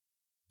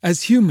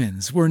As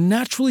humans, we're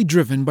naturally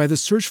driven by the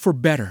search for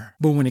better.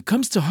 But when it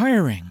comes to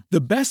hiring,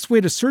 the best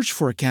way to search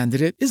for a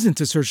candidate isn't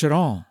to search at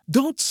all.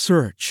 Don't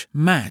search,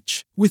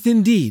 match with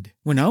Indeed.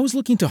 When I was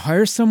looking to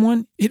hire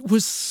someone, it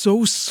was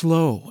so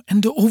slow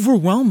and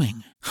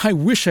overwhelming. I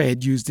wish I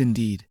had used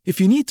Indeed.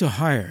 If you need to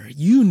hire,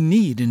 you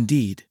need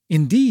Indeed.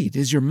 Indeed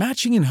is your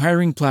matching and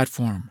hiring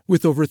platform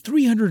with over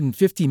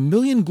 350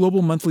 million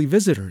global monthly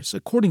visitors,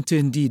 according to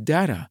Indeed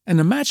data, and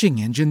a matching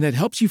engine that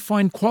helps you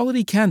find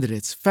quality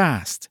candidates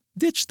fast.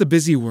 Ditch the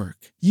busy work.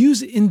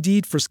 Use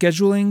Indeed for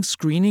scheduling,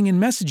 screening,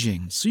 and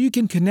messaging so you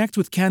can connect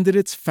with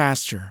candidates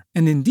faster.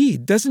 And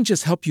Indeed doesn't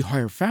just help you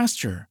hire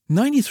faster.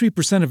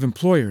 93% of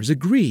employers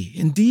agree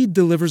Indeed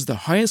delivers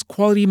the highest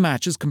quality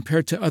matches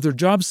compared to other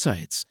job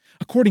sites,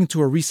 according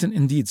to a recent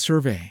Indeed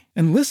survey.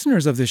 And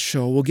listeners of this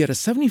show will get a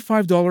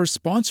 $75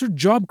 sponsored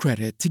job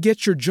credit to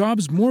get your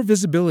jobs more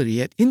visibility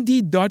at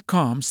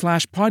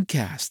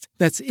Indeed.com/podcast.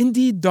 That's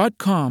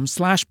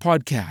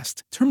Indeed.com/podcast.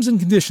 Terms and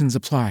conditions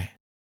apply.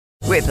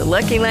 With the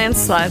Lucky Land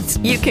Slots,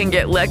 you can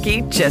get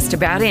lucky just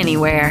about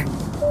anywhere.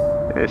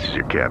 This is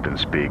your captain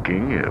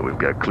speaking. We've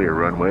got clear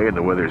runway and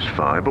the weather's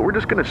fine, but we're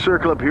just going to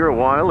circle up here a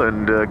while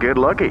and get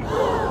lucky.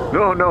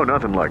 No,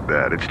 nothing like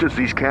that. It's just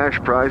these cash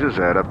prizes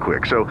add up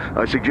quick. So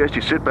I suggest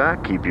you sit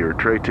back, keep your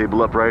tray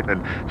table upright,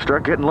 and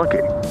start getting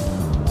lucky.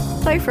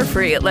 Play for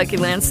free at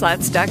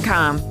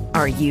LuckyLandSlots.com.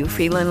 Are you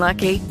feeling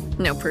lucky?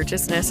 No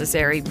purchase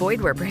necessary.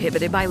 Void where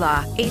prohibited by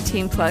law.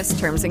 18+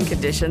 terms and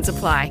conditions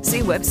apply.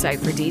 See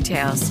website for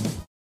details.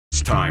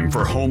 It's time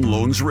for Home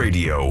Loans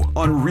Radio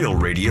on Real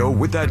Radio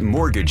with that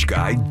mortgage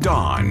guy,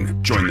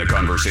 Don. Join the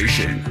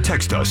conversation.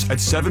 Text us at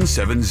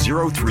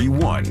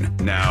 77031.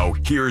 Now,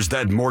 here's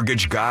that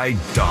mortgage guy,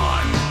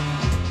 Don.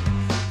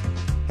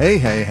 Hey.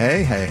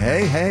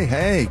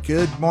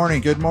 Good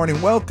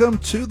morning. Welcome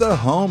to the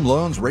Home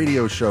Loans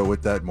Radio Show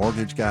with that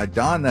mortgage guy,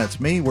 Don.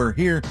 That's me. We're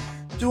here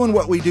doing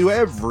what we do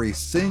every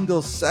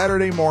single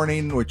Saturday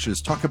morning, which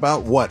is talk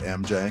about what,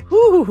 MJ?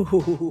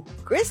 Ooh,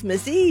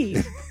 Christmas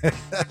Eve.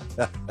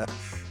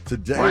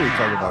 Today we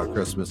talk about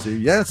Christmas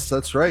Eve. Yes,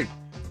 that's right.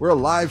 We're a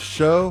live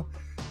show.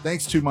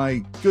 Thanks to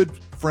my good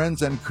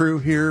friends and crew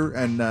here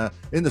and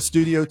in the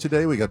studio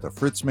today. We got the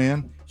Fritz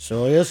man.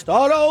 So you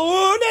start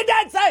a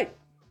dancing.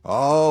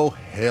 Oh,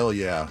 hell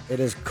yeah. It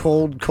is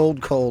cold.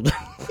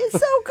 It's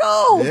so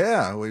cold.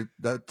 Yeah,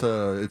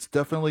 it's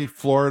definitely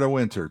Florida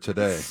winter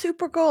today. It's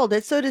super cold.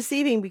 It's so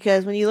deceiving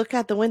because when you look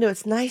out the window,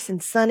 it's nice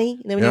and sunny.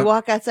 And then when you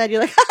walk outside,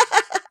 you're like,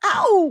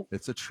 ow.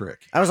 It's a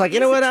trick. I was like, you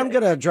know what? I'm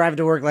going to drive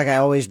to work like I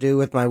always do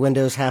with my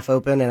windows half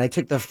open. And I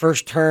took the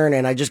first turn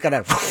and I just got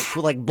a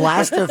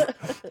blast of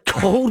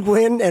cold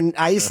wind and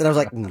ice. And I was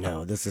like,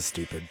 no, this is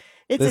stupid.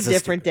 It's a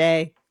different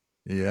day.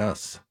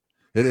 Yes.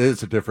 It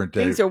is a different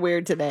day. Things are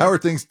weird today. How are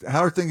things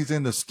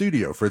in the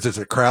studio, Fritz? Is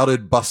it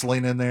crowded,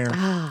 bustling in there?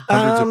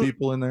 Hundreds of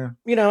people in there?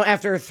 You know,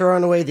 after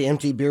throwing away the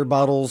empty beer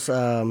bottles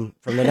from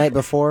the night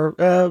before,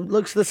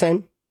 looks the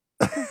same.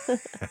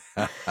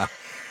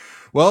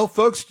 Well,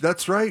 folks,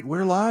 that's right.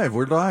 We're live.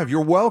 You're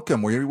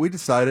welcome. We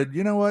decided,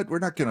 you know what? We're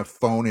not going to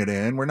phone it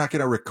in. We're not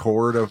going to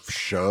record a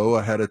show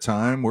ahead of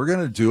time. We're going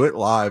to do it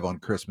live on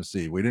Christmas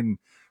Eve.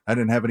 I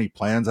didn't have any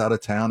plans out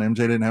of town. MJ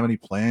didn't have any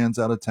plans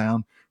out of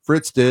town.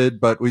 Fritz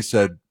did, but we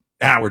said,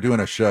 we're doing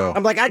a show.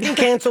 I'm like, I can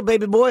cancel,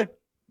 baby boy.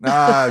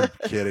 Nah, I'm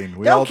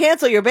kidding. Don't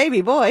cancel your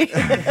baby boy.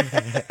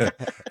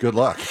 Good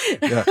luck.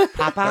 Yeah.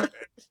 Papa.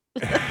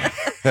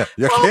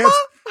 You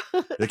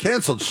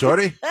canceled,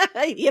 shorty.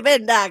 You've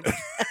been knocked.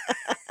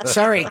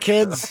 Sorry,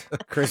 kids.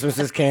 Christmas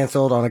is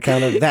canceled on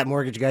account of that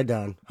mortgage guy,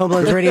 Don.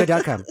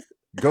 HomeLoansRadio.com.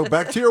 Go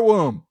back to your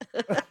womb.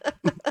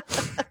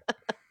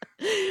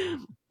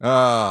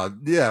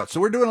 So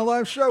we're doing a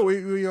live show.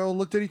 We all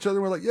looked at each other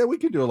and we're like, yeah, we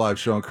can do a live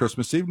show on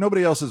Christmas Eve.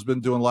 Nobody else has been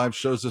doing live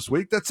shows this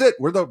week. That's it.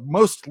 We're the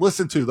most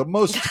listened to, the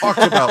most talked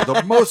about,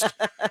 the most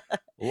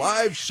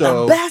live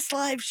show. The best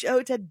live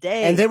show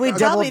today. And then we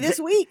probably this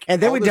week.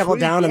 And then we doubled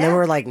down and then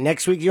we're like,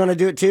 next week you want to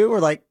do it too? We're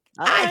like,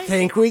 I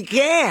think we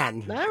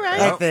can. All right.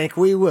 I think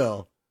we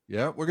will.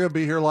 Yeah, we're going to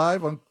be here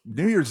live on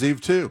New Year's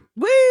Eve too.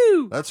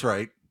 Woo! That's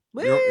right.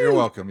 You're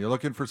welcome. You're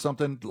looking for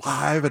something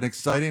live and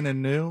exciting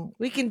and new?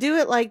 We can do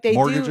it like they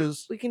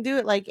Mortgages. do. We can do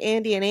it like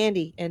Andy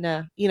and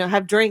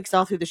have drinks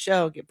all through the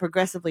show, get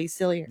progressively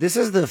sillier. This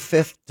is the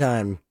 5th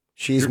time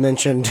she's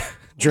mentioned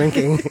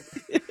drinking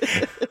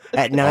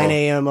at 9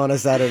 a.m. on a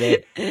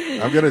Saturday.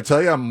 I'm going to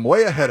tell you, I'm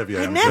way ahead of you.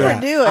 I never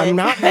do it. I'm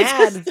not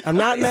mad. I'm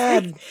not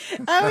mad.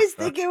 I always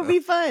think it would be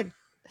fun.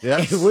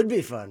 Yes. It would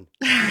be fun.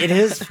 It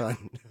is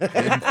fun.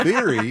 In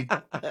theory,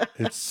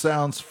 it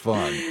sounds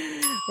fun.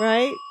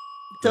 Right?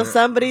 Till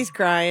somebody's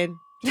crying.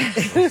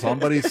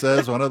 Somebody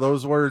says one of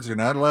those words you're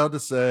not allowed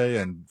to say,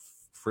 and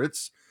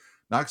Fritz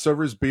knocks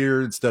over his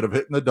beer instead of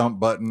hitting the dump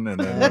button, and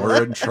then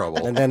we're in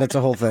trouble. And then it's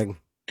a whole thing.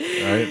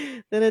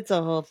 Right? Then it's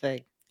a whole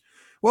thing.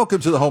 Welcome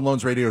to the Home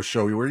Loans Radio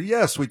Show, where,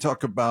 yes, we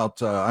talk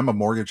about, I'm a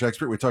mortgage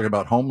expert. We talk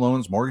about home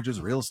loans,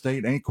 mortgages, real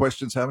estate, any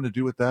questions having to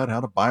do with that, how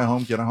to buy a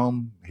home, get a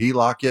home,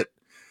 HELOC it,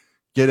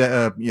 get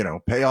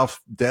pay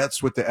off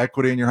debts with the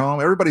equity in your home.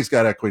 Everybody's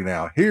got equity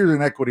now. Here's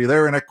an equity,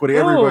 there an equity,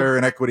 everywhere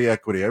an equity.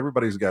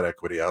 Everybody's got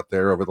equity out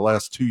there. Over the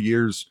last 2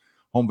 years,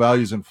 home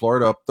values in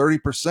Florida up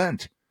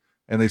 30%,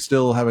 and they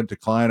still haven't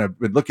declined. I've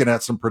been looking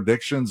at some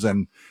predictions,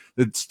 and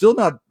it's still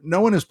not.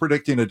 No one is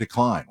predicting a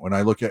decline. When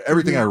I look at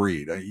everything I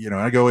read,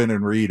 I go in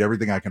and read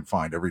everything I can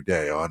find every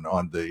day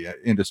on the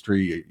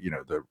industry.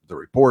 The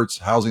reports,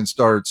 housing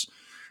starts,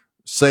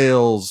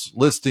 sales,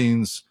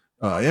 listings.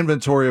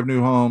 Inventory of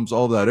new homes,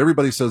 all that.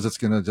 Everybody says it's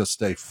going to just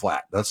stay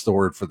flat. That's the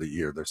word for the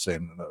year. They're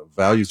saying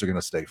values are going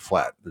to stay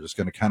flat. They're just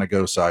going to kind of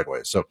go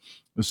sideways. So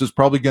this is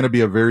probably going to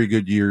be a very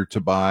good year to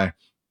buy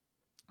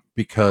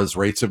because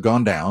rates have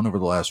gone down over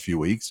the last few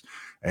weeks.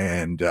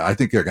 And I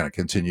think they're going to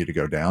continue to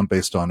go down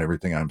based on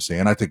everything I'm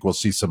seeing. I think we'll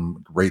see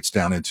some rates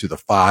down into the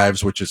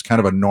 5s, which is kind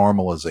of a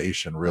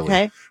normalization, really.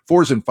 Okay.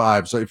 4s and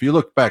 5s. So if you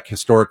look back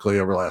historically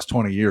over the last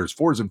 20 years,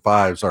 4s and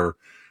 5s are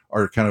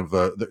kind of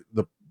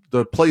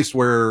the place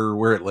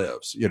where it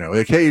lives.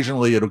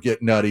 Occasionally it'll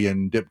get nutty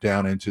and dip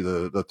down into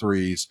the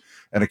 3s,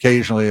 and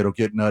occasionally it'll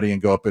get nutty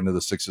and go up into the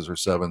 6s or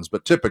 7s.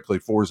 But typically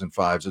 4s and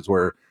 5s is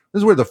where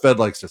the Fed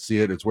likes to see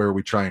it. It's where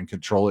we try and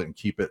control it and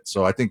keep it.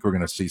 So I think we're going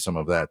to see some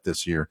of that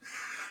this year.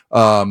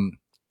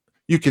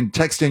 You can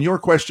text in your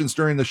questions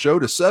during the show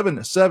to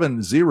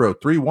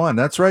 77031.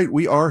 That's right.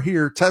 We are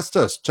here. Test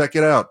us. Check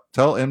it out.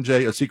 Tell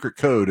MJ a secret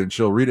code and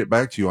she'll read it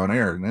back to you on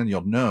air, and then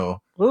you'll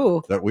know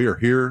that we are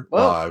here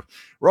live.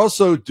 We're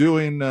also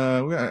doing,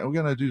 we're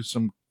going to do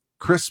some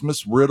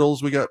Christmas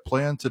riddles we got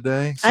planned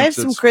today. I have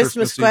some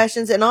Christmas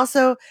questions, and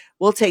also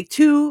we'll take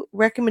 2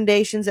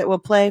 recommendations that we'll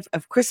play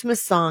of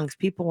Christmas songs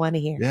people want to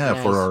hear. Yeah,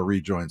 nice. For our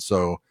rejoins.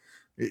 So,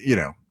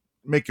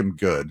 make them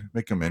good,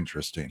 make them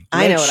interesting.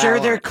 Make sure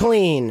they're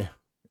clean.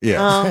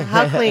 Yeah.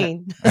 How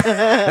clean?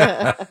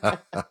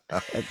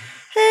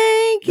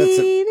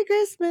 Hanky the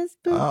Christmas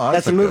boo.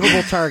 That's a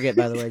movable target,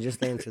 by the way.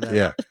 Just to answer that.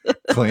 Yeah.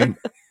 Clean.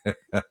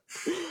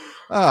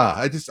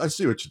 I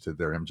see what you did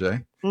there,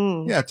 MJ.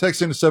 Yeah,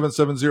 text into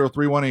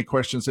 77031 any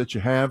questions that you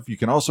have. You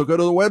can also go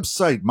to the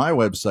website, my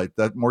website,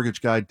 that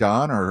mortgage guy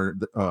Don, or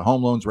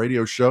Home Loans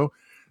Radio Show.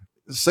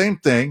 Same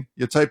thing.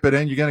 You type it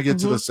in, you're going to get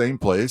to the same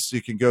place.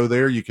 You can go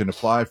there. You can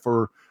apply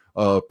for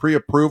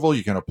pre-approval.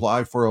 You can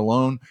apply for a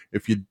loan.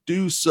 If you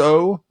do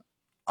so,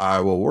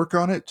 I will work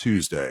on it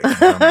Tuesday.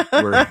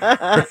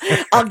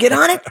 I'll get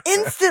on it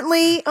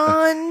instantly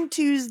on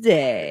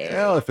Tuesday.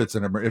 Well, if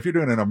you're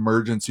doing an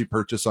emergency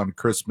purchase on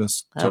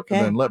Christmas,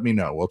 then let me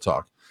know. We'll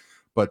talk.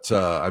 But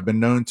I've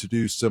been known to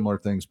do similar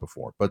things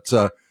before. But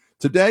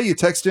today, you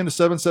text into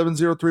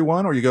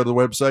 77031, or you go to the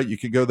website. You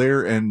can go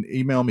there and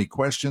email me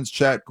questions,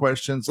 chat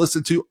questions,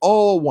 listen to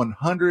all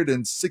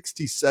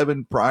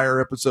 167 prior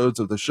episodes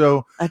of the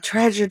show. A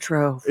treasure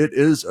trove. It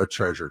is a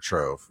treasure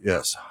trove.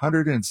 Yes,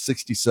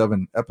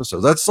 167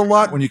 episodes. That's a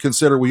lot when you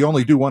consider we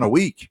only do one a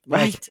week.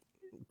 Right.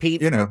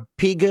 Pete,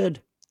 pee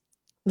good.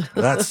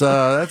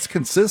 That's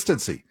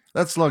consistency.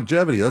 That's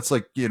longevity. That's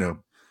like,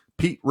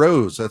 Pete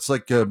Rose. That's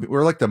like,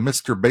 we're like the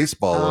Mr.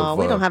 Baseball.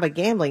 We don't have a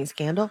gambling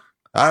scandal.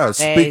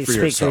 Speak for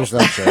yourself.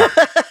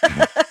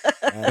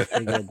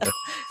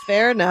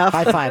 Fair enough.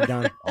 High five,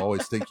 Don.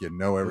 Always think you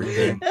know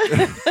everything.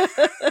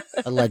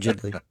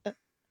 Allegedly.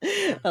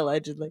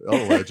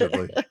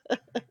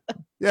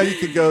 Yeah, you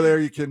can go there.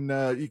 You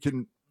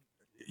can.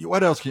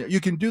 What else can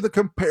you can do the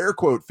compare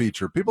quote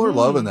feature? People are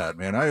loving that,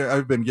 man.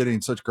 I've been getting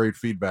such great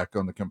feedback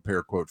on the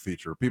compare quote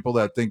feature. People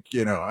that think,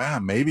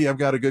 maybe I've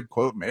got a good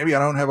quote, maybe I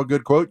don't have a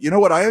good quote. You know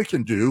what I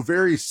can do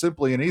very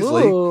simply and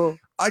easily? Ooh.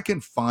 I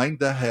can find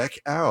the heck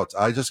out.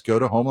 I just go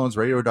to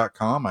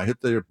homeloansradio.com. I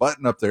hit the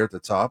button up there at the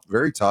top,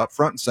 very top,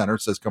 front and center.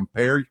 It says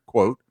compare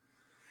quote.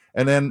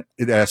 And then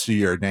it asks you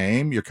your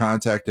name, your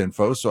contact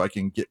info, so I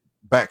can get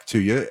back to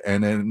you.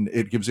 And then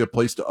it gives you a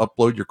place to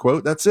upload your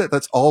quote. That's it.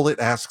 That's all it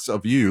asks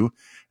of you.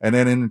 And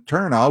then in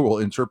turn, I will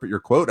interpret your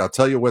quote. I'll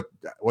tell you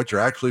what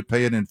you're actually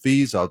paying in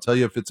fees. I'll tell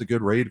you if it's a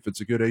good rate, if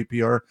it's a good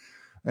APR.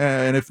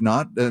 And if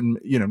not, then,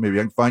 maybe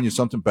I can find you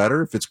something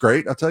better. If it's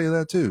great, I'll tell you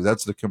that too.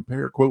 That's the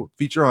compare quote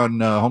feature on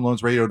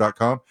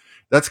homeloansradio.com.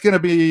 That's going to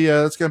be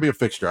a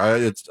fixture.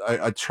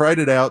 I tried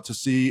it out to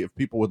see if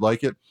people would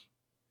like it.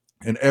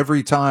 And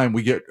every time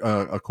we get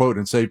a quote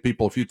and save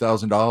people a few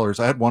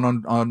 $1,000s, I had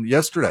one on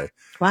yesterday.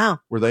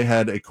 Wow. Where they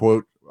had a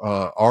quote.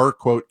 Our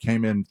quote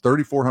came in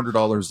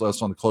 $3,400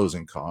 less on the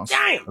closing cost.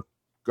 Damn.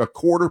 A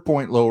quarter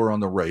point lower on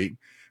the rate.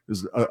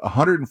 Is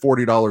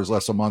 $140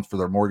 less a month for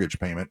their mortgage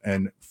payment,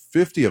 and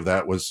 50 of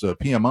that was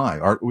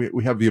PMI.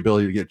 We have the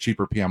ability to get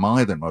cheaper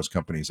PMI than most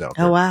companies out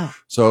there. Oh wow!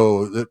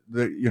 So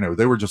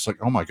they were just like,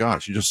 oh my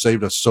gosh, you just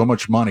saved us so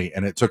much money,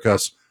 and it took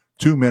us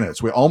 2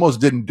 minutes. We almost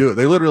didn't do it.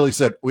 They literally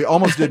said we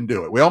almost didn't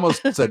do it. We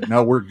almost said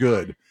no, we're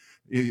good.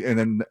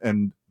 And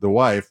the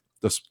wife,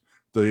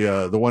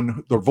 the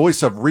one, the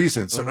voice of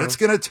reason, said it's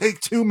going to take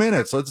 2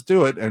 minutes. Let's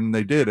do it, and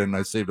they did, and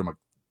I saved them a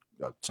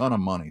ton of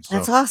money. So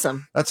that's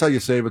awesome. That's how you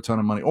save a ton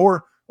of money.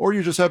 Or or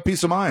you just have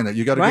peace of mind that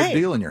you got a good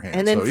deal in your hand.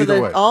 And then so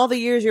for all the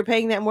years you're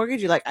paying that mortgage,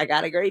 you're like, I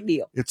got a great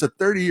deal. It's a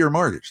 30-year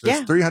mortgage.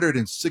 That's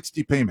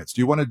 360 payments.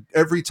 Do you want to,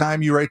 every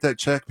time you write that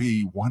check,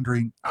 be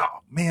wondering, oh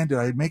man,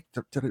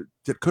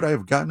 could I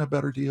have gotten a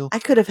better deal? I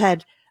could have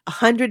had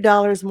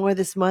 $100 more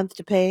this month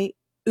to pay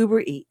Uber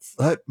Eats.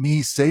 Let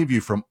me save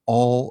you from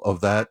all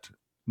of that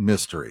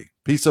mystery.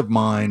 Peace of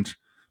mind.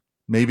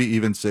 Maybe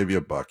even save you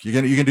 $1.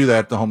 You can do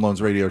that at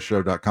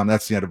thehomeloansradioshow.com.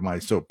 That's the end of my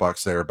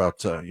soapbox there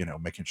about,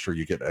 making sure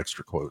you get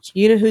extra quotes.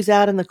 You know who's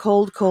out in the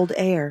cold, cold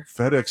air?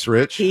 FedEx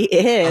Rich. He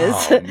is.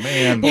 Oh,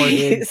 man.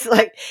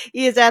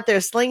 He is out there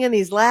slinging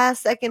these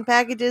last second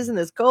packages in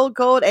this cold,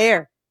 cold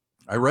air.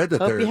 I read that.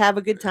 Hope you have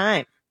a good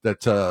time.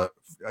 That,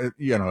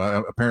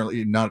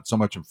 apparently not so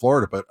much in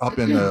Florida, but up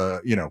in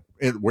the,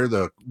 where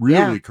the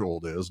really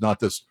cold is, not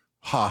this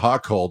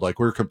cold like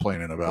we're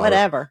complaining about,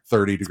 whatever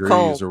 30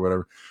 degrees or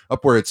whatever,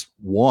 up where it's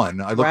 1.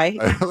 I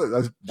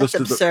just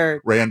did absurd.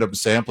 A random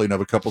sampling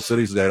of a couple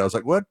cities today. I was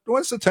like,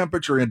 what's the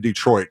temperature in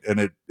Detroit? And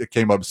it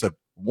came up and said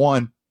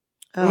 1.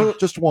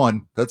 Just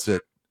 1. That's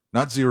it.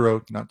 Not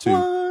 0, not 2.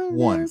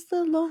 1.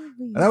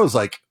 And that was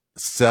like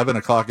 7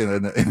 o'clock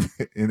in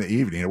the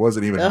evening. It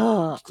wasn't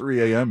even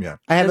 3 a.m. yet.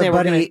 I have a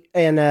buddy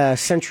in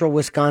central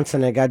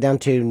Wisconsin that got down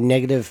to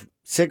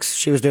 -6.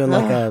 She was doing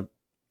like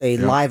a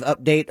live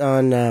update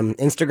on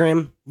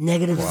Instagram.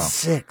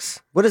 -6.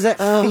 What does that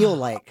feel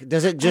like?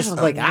 Does it just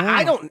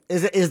I don't,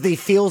 is the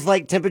feels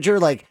like temperature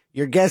like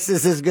your guess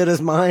is as good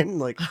as mine?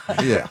 Like,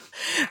 yeah.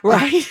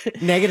 Right.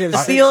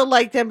 -6. Feel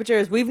like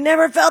temperatures. We've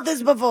never felt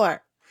this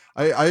before.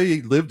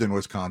 I lived in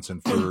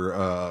Wisconsin for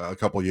a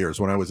couple years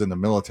when I was in the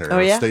military.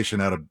 I was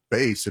stationed at a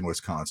base in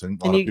Wisconsin.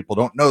 A lot of people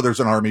don't know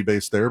there's an Army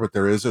base there, but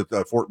there is at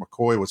Fort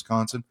McCoy,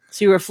 Wisconsin.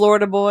 So you were a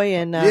Florida boy?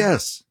 And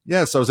Yes.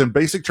 I was in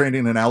basic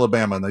training in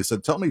Alabama, and they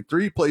said, tell me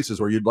 3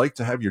 places where you'd like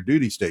to have your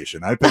duty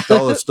station. I picked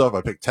all this stuff.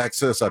 I picked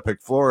Texas, I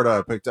picked Florida,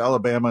 I picked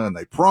Alabama, and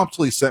they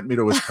promptly sent me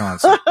to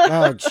Wisconsin.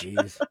 Oh,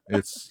 jeez.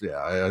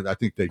 I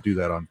think they do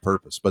that on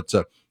purpose. But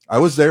I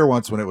was there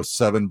once when it was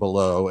 7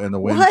 below and the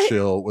wind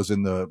chill was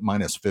in the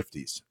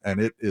 -50s, and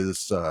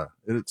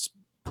it's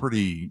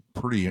pretty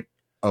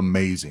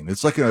amazing.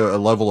 It's like a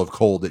level of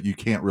cold that you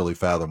can't really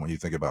fathom when you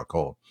think about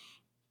cold.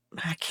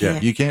 I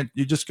can't. Yeah,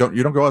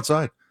 you don't go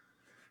outside.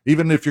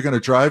 Even if you're going to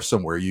drive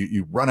somewhere,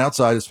 you run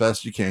outside as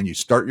fast as you can. You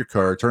start your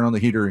car, turn on the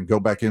heater, and go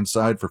back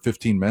inside for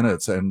 15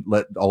 minutes and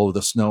let all of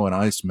the snow and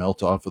ice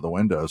melt off of the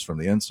windows from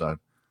the inside.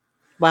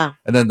 Wow.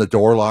 And then the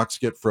door locks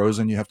get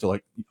frozen. You have to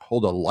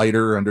hold a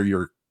lighter under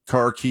your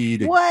car key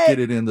to get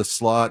it in the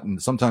slot,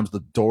 and sometimes the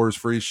doors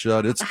freeze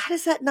shut. How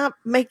does that not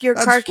make your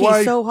car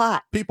key so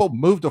hot? People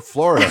move to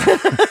Florida.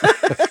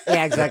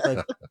 Yeah, exactly.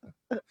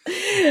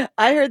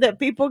 I heard that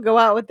people go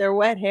out with their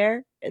wet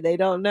hair and they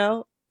don't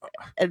know,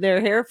 and their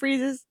hair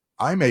freezes.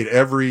 I made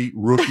every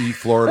rookie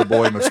Florida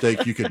boy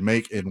mistake you could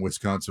make in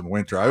Wisconsin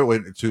winter. I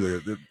went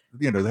to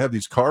they have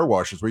these car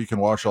washes where you can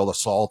wash all the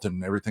salt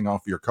and everything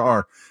off your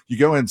car. You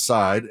go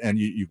inside and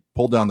you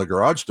pull down the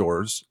garage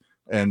doors,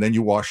 and then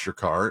you wash your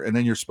car, and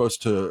then you're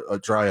supposed to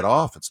dry it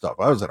off and stuff.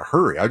 I was in a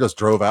hurry. I just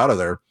drove out of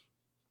there,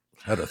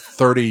 had a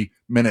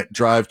 30-minute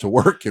drive to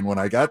work. And when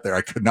I got there, I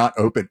could not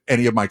open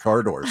any of my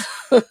car doors.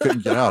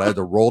 Couldn't get out. I had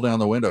to roll down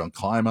the window and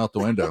climb out the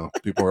window.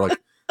 People were like,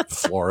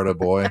 Florida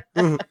boy.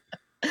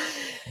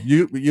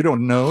 You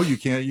don't know. You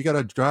can't. You got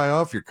to dry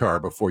off your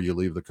car before you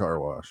leave the car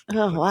wash.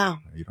 Oh, wow.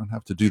 You don't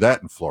have to do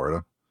that in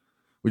Florida.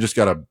 We just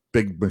got a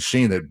big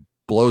machine that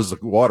blows the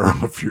water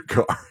off your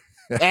car.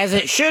 As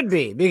it should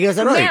be, because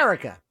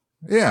America.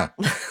 Yeah.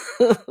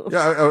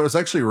 I was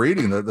actually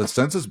reading that the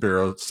Census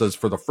Bureau says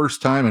for the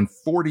first time in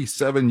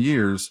 47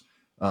 years,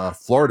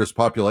 Florida's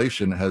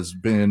population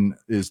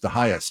is the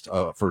highest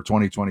for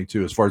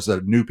 2022 as far as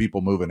the new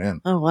people moving in.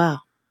 Oh,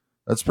 wow.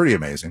 That's pretty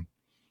amazing.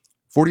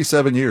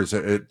 47 years,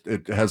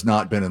 it has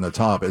not been in the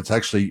top. It's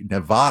actually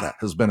Nevada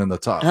has been in the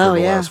top for the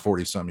last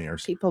 40-some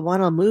years. People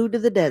want to move to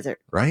the desert.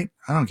 Right?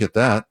 I don't get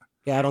that.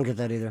 Yeah, I don't get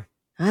that either.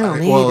 I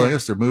don't either. Well, I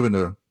guess they're moving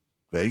to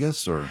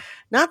Vegas or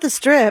not the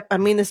Strip. I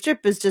mean, the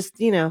Strip is just,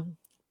 a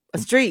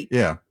street.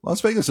 Yeah. Las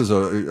Vegas is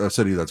a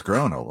city that's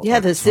grown a little. Yeah,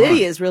 the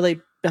city is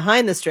really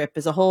behind the Strip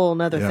is a whole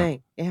nother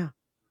thing. Yeah.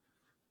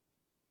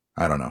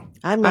 I don't know.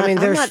 I'm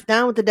not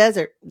down with the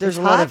desert. There's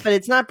hot, but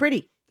it's not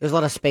pretty. There's a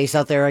lot of space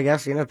out there, I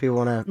guess. People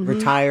want to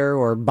retire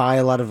or buy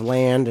a lot of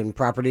land and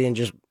property and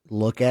just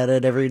look at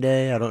it every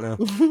day. I don't know.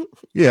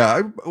 Yeah.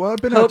 I've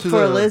been Hope out to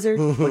for a lizard.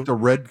 Like the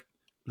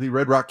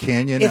Red Rock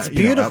Canyon. It's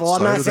beautiful.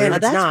 I'm not saying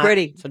it's that's not.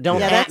 pretty. So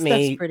don't at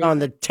me on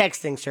the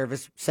texting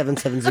service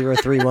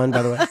 77031.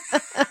 By the way,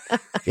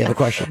 if you have a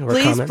question or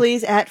a comment,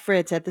 please at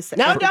Fritz at the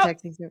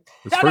texting service.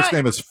 His first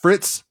name is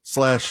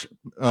Fritz/Fritz.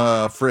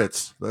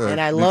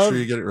 And make sure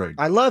you get it right.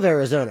 I love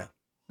Arizona.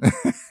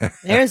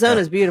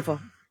 Arizona's beautiful.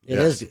 It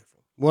is beautiful.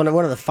 One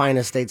of the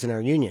finest states in our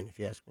union, if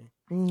you ask me.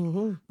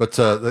 Mm-hmm. But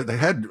they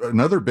had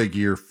another big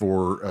year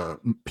for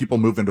people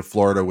moving to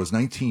Florida was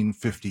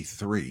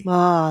 1953. Oh,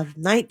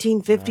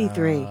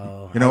 1953.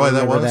 You know why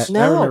that was?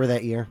 I remember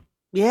that year.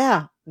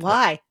 Yeah.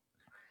 Why?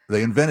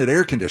 They invented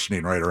air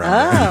conditioning right around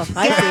Oh,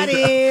 there. I Got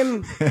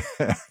him.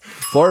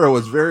 Florida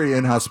was very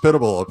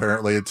inhospitable,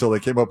 apparently, until they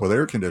came up with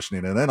air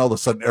conditioning. And then all of a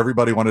sudden,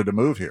 everybody wanted to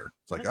move here.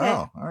 It's like, Okay.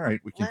 oh, all right,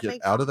 we can That get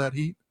makes- out of that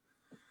heat.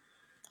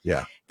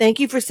 Yeah.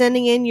 Thank you for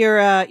sending in your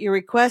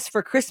requests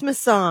for Christmas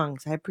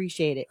songs. I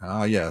appreciate it.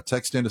 Yeah.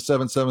 Text into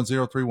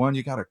 77031.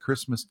 You got a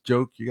Christmas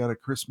joke. You got a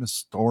Christmas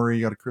story.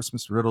 You got a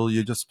Christmas riddle.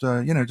 You just,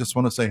 just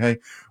want to say, hey,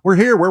 we're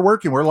here. We're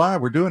working. We're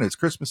live. We're doing it. It's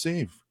Christmas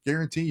Eve.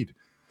 Guaranteed.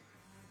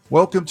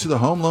 Welcome to the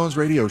Home Loans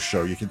Radio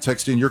Show. You can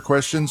text in your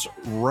questions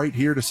right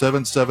here to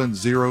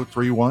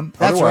 77031.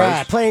 That's Otherwise,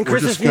 right. Playing we're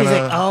Christmas just gonna-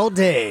 music all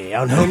day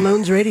on Home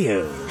Loans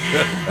Radio.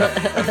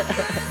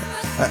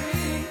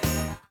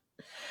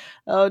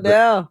 Oh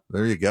no,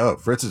 There you go.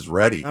 Fritz is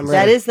ready. I'm that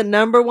ready. is the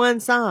number one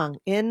song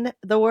in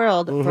the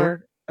world Mhm.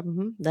 for.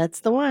 That's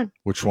the one.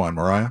 Which one,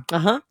 Mariah?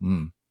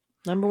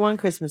 Number one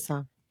Christmas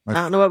song. My- I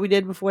don't know what we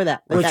did before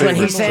that. but Which that one?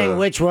 was He's number saying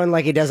which one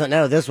like he doesn't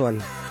know this one.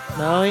 one.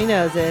 No, he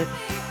knows it.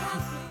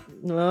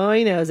 No,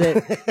 he knows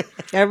it.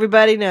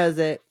 Everybody knows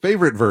it.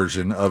 Favorite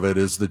version of it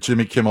is the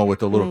Jimmy Kimmel with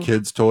the little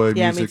kids toy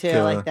Yeah, music. me too.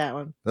 I like that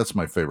one. That's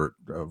my favorite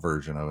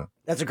version of it.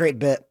 That's a great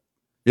bit.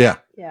 Yeah.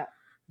 Yeah.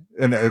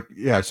 And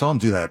I saw him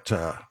do that.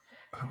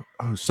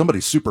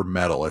 Somebody super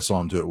metal. I saw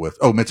him do it with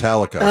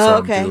Metallica. I saw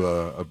okay. him do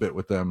a bit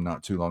with them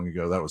not too long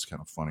ago. That was kind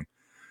of funny.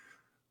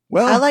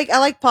 Well, I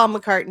like Paul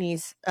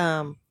McCartney's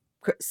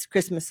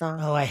Christmas song.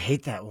 Oh, I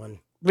hate that one.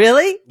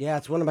 Really? Yeah,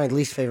 it's one of my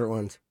least favorite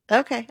ones.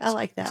 Okay, I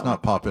like that it's one.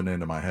 not popping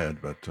into my head,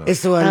 but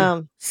It's the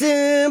one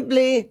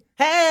simply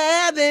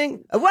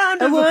having a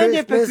wonderful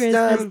Christmas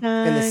time.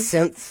 And the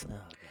synths.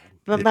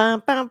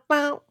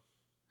 Ba-bum-bum-bum.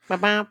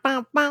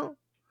 Ba-bum-bum-bum.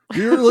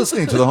 you're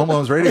listening to the Home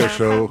Loans Radio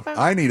Show.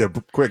 I need a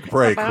quick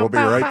break. We'll be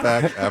right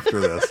back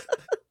after this.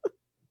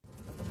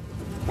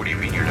 What do you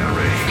mean you're not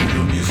ready?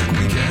 Real Music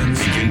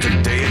Weekends begin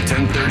today at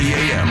 10:30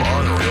 a.m.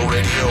 on Real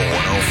Radio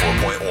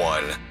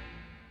 104.1.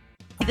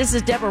 This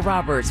is Deborah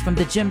Roberts from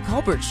The Jim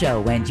Colbert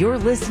Show, and you're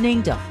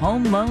listening to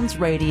Home Loans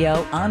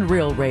Radio on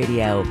Real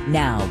Radio.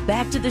 Now,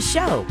 back to the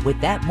show with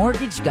that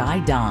mortgage guy,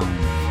 Don.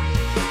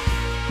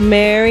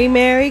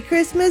 Merry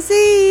Christmas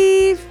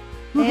Eve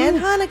and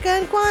Hanukkah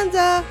and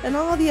Kwanzaa and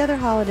all the other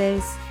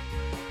holidays.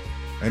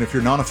 And if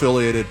you're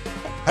non-affiliated,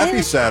 happy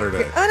And Saturday.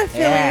 You're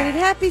unaffiliated.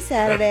 Happy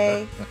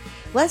Saturday.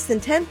 Less than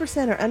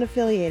 10% are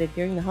unaffiliated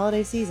during the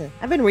holiday season.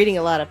 I've been reading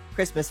a lot of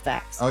Christmas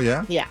facts. Oh,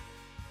 yeah? Yeah.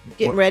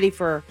 Getting What- ready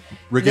for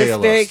Regale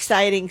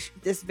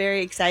this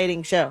very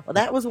exciting show. Well,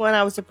 that was one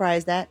I was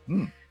surprised at.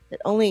 That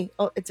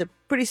it's a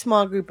pretty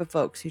small group of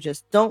folks who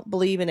just don't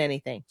believe in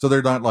anything. So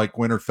they're not like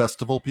Winter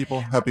Festival people?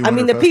 Happy Winter I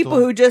mean, the Festival? people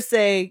who just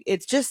say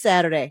it's just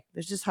Saturday.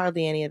 There's just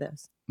hardly any of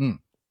those.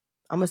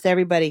 Almost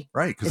everybody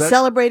Right, 'cause is that-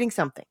 celebrating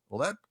something. Well,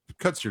 that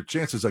cuts your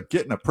chances of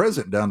getting a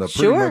present down to pretty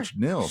Sure, much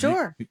nil.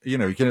 sure. You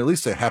can at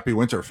least say Happy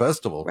Winter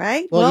Festival.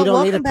 Right? Well, you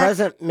don't need a welcome back.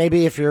 present.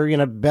 Maybe if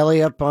you're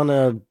belly up on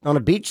a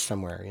beach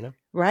somewhere,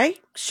 Right?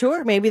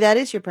 Sure. Maybe that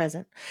is your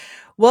present.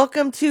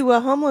 Welcome to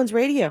Home Loans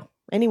Radio.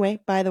 Anyway,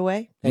 by the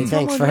way. Hey, it's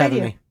thanks Home Loans for having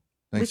Radio. me.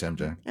 Thanks,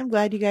 MJ. I'm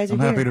glad you guys are I'm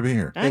here. happy to be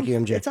here. Thank you,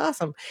 MJ. It's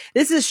awesome.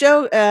 This is a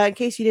show, in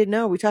case you didn't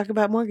know, we talk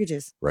about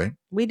mortgages. Right?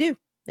 We do.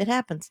 It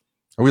happens.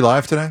 Are we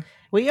live today?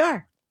 We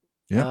are.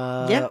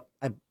 Yeah.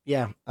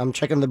 Yep. I'm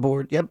checking the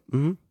board. Yep.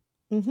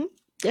 Mm-hmm.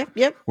 Mm-hmm.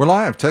 Yep. We're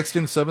live. Text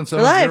in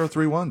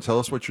 77031. Tell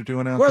us what you're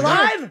doing out We're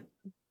there.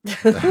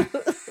 live.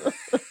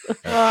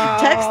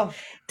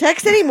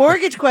 Text any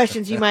mortgage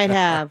questions you might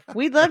have.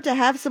 We'd love to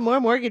have some more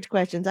mortgage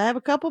questions. I have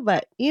a couple,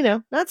 but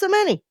not so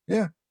many.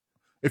 Yeah.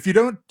 If you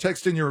don't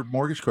text in your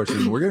mortgage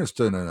questions, we're going to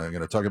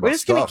talk about We're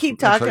just gonna stuff.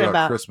 keep We're gonna talking talk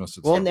about- Christmas.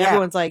 And And stuff.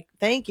 everyone's like,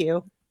 "Thank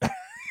you."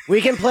 We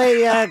can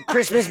play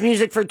Christmas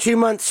music for 2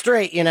 months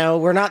straight.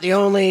 We're not the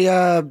only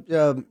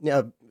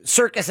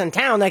circus in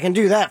town that can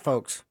do that,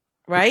 folks.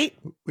 Right?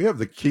 We have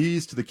the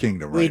keys to the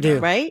kingdom. We right do. now.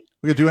 Right?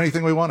 We could do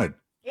anything we wanted.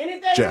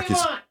 Anything Jack we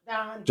is- want,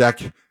 Don.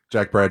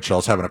 Jack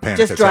Bradshaw's having a panic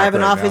Just attack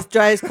driving right off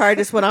now. his car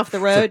just went off the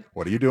road.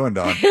 What are you doing,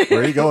 Don?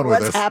 Where are you going with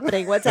What's this?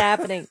 happening? What's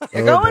happening?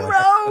 You're Oh, going boy.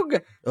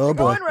 rogue. Oh, You're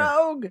boy. going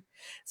rogue.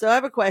 So I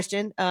have a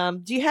question.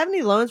 Do you have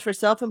any loans for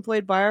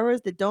self-employed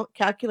borrowers that don't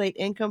calculate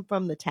income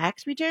from the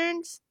tax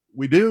returns?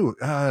 We do.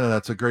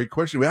 That's a great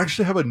question. We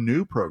actually have a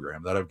new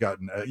program that I've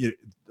gotten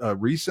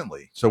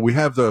recently. So we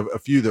have a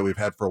few that we've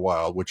had for a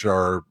while, which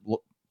are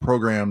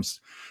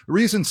programs. The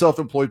reason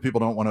self-employed people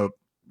don't want to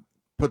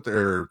put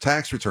their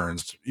tax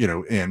returns,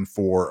 in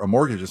for a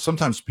mortgage is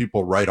sometimes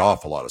people write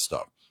off a lot of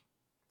stuff.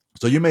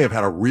 So you may have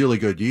had a really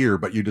good year,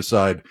 but you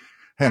decide,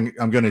 hey,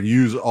 I'm going to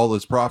use all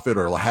this profit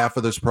or half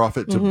of this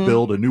profit to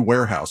build a new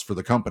warehouse for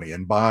the company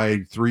and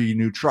buy 3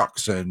 new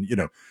trucks and,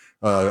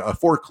 a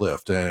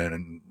forklift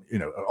and,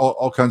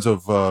 all kinds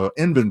of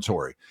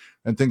inventory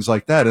and things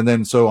like that. And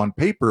then so on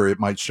paper, it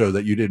might show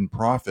that you didn't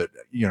profit,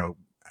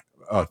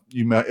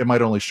 it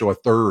might only show a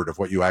third of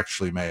what you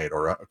actually made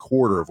or a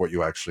quarter of what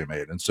you actually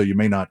made. And so you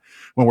may not,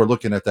 when we're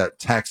looking at that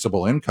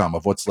taxable income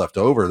of what's left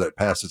over that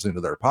passes into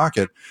their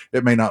pocket,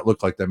 it may not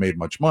look like they made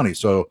much money.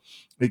 So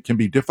it can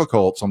be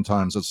difficult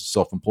sometimes as a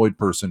self-employed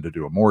person to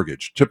do a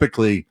mortgage.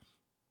 Typically,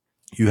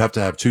 you have to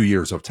have 2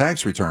 years of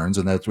tax returns,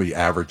 and that's we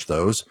average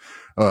those.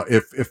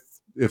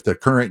 If the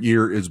current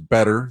year is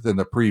better than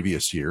the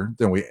previous year,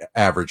 then we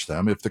average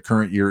them. If the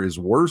current year is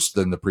worse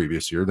than the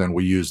previous year, then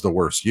we use the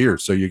worst year.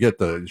 So you get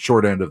the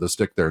short end of the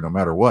stick there no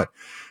matter what.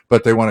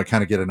 But they want to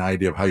kind of get an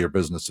idea of how your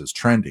business is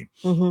trending.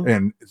 Mm-hmm.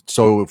 And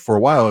so for a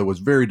while, it was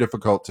very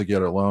difficult to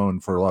get a loan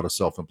for a lot of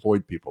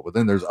self-employed people. But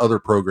then there's other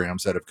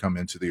programs that have come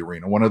into the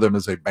arena. One of them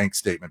is a bank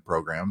statement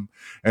program.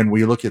 And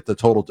we look at the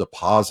total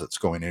deposits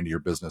going into your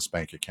business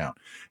bank account.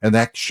 And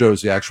that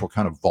shows the actual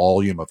kind of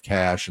volume of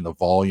cash and the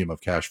volume of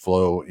cash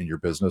flow in your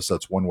business.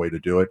 That's one way to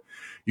do it.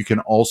 You can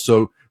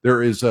also,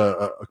 there is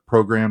a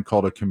program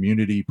called a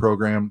community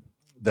program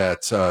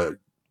that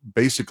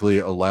basically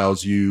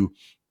allows you,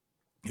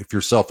 if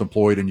you're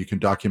self-employed and you can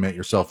document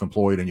you're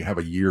self-employed and you have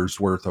a year's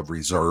worth of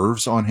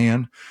reserves on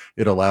hand,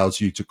 it allows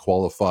you to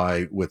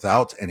qualify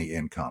without any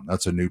income.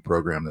 That's a new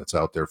program that's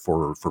out there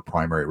for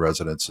primary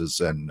residences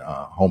and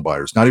home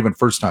buyers, not even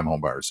first-time home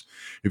buyers.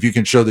 If you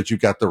can show that you've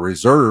got the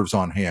reserves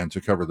on hand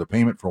to cover the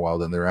payment for a while,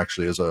 then there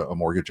actually is a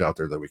mortgage out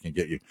there that we can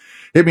get you.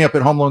 Hit me up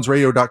at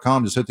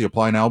homeloansradio.com. Just hit the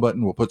apply now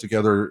button. We'll put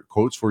together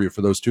quotes for you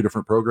for those two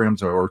different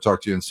programs, or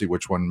talk to you and see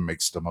which one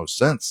makes the most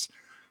sense.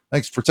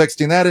 Thanks for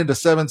texting that into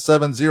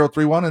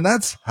 77031, and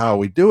that's how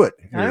we do it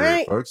here, all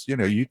right, folks. You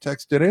know, you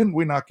text it in,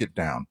 we knock it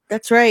down.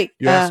 That's right.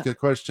 You ask a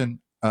question,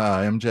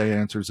 MJ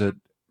answers it,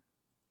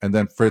 and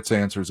then Fritz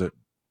answers it,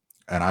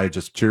 and I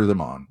just cheer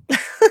them on.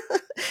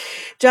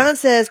 John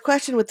says,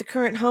 question with the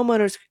current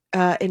homeowners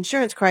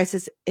insurance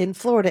crisis in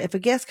Florida. If a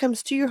guest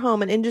comes to your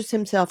home and injures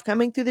himself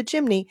coming through the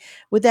chimney,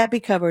 would that be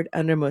covered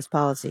under most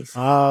policies?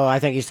 Oh, I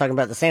think he's talking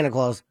about the Santa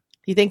Claus.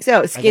 You think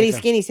so? Skinny, so.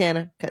 Skinny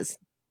Santa, because,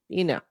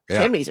 you know,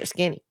 chimneys are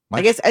skinny.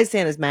 I guess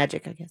Santa's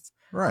magic, I guess.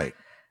 Right.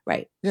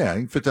 Yeah,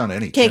 you can fit down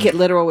any. Can't get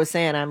literal with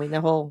Santa. I mean,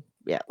 the whole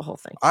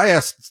thing. I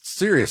asked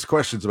serious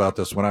questions about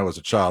this when I was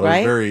a child. Right? I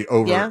was very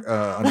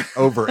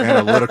over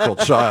analytical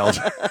child.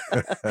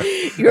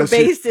 You're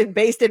based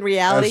in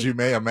reality. As you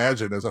may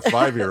imagine, as a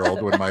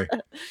 5-year-old, when I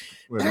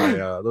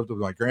lived with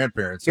my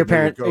grandparents. Your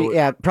parents,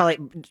 probably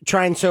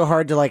trying so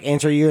hard to like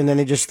answer you, and then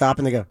they just stop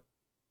and they go,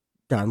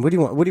 "Don, what do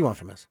you want? What do you want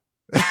from us?"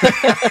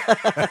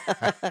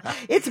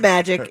 It's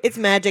magic. It's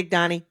magic,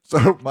 Donnie.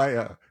 So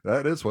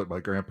that is what my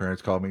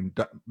grandparents called me,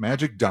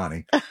 Magic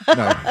Donnie.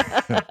 No,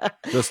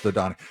 just the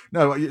Donnie.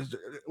 No,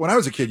 when I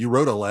was a kid, you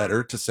wrote a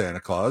letter to Santa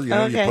Claus. You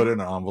know, you put it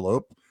in an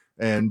envelope.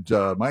 And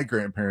my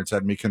grandparents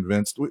had me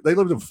convinced. They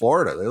lived in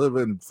Florida. They live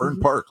in Fern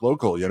Park,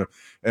 local, you know.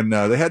 And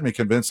they had me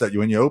convinced that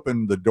when you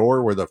open the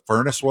door where the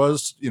furnace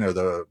was, you know,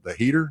 the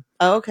heater.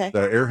 Oh, okay.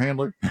 The air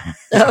handler.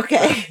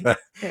 Okay.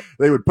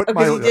 They would put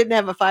because you didn't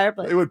have a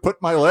fireplace. They would put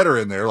my letter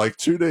in there like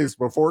 2 days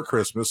before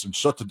Christmas and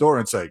shut the door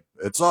and say,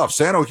 "It's off.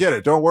 Santa will get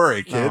it. Don't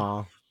worry, kid."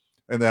 Aww.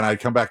 And then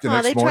I'd come back the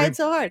next morning. They tried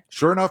so hard.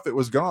 Sure enough, it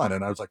was gone.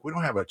 And I was like, "We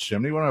don't have a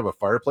chimney. We don't have a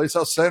fireplace.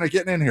 How's Santa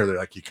getting in here?" They're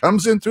like, "He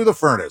comes in through the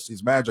furnace.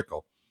 He's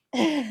magical."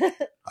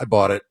 I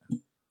bought it,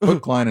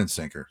 hook, line, and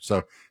sinker.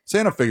 So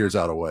Santa figures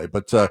out a way.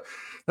 But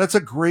that's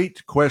a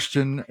great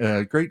question.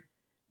 Great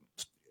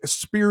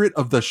spirit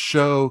of the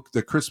show,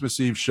 the Christmas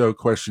Eve show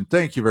question.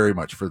 Thank you very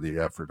much for the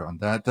effort on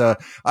that.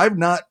 I've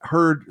not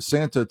heard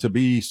Santa to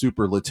be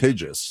super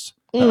litigious.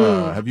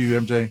 Have you,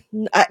 MJ?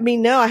 I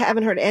mean, no, I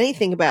haven't heard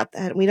anything about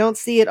that. We don't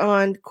see it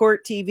on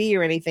court TV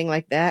or anything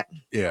like that.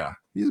 Yeah,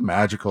 he's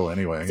magical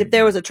anyway. If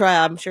there was a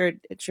trial, I'm sure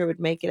it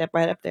would make it up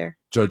right up there.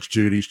 Judge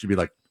Judy should be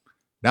like,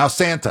 "Now,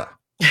 Santa."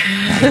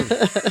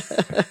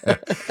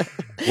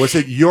 Was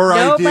it your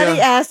idea? Nobody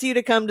asked you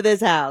to come to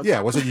this house. Yeah.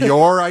 Was it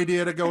your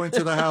idea to go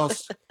into the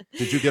house?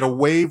 Did you get a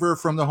waiver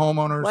from the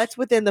homeowners? What's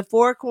within the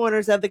four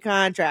corners of the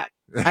contract?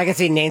 I can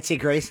see Nancy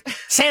Grace.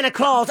 Santa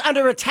Claus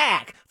under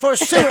attack for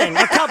suing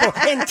a couple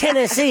in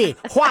Tennessee.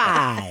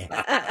 Why?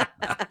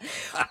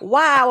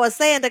 Why was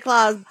Santa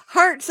Claus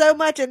hurt so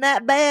much in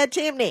that bad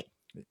chimney?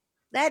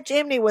 That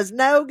chimney was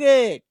no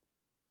good.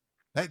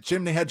 That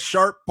chimney had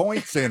sharp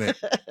points in it.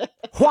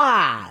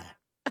 Why?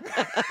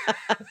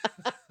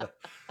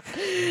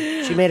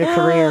 She made a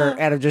career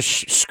out of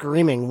just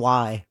screaming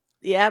why.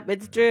 Yep,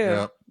 it's true.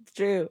 Yep. It's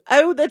true.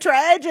 Oh, the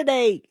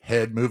tragedy.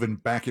 Head moving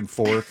back and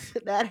forth.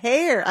 That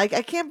hair. I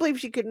can't believe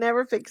she could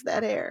never fix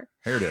that hair.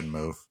 Hair didn't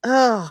move.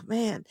 Oh,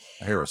 man.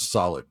 The hair was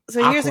solid.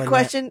 So here's a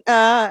question.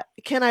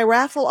 Can I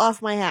raffle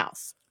off my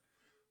house?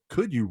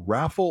 Could you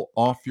raffle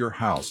off your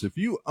house? If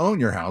you own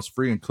your house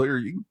free and clear,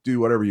 you can do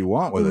whatever you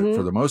want with it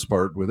for the most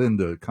part within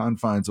the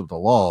confines of the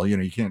law. You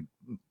know, you can't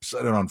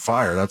set it on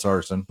fire. That's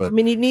arson. But I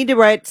mean, you need to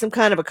write some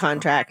kind of a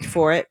contract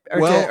for it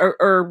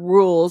or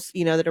rules,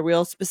 you know, that are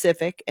real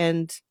specific.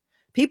 And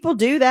people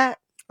do that.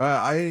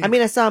 I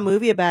mean, I saw a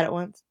movie about it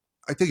once.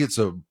 I think there's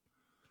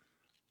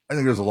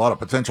a lot of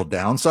potential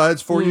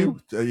downsides for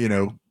you. You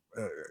know,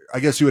 I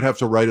guess you would have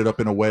to write it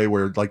up in a way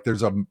where like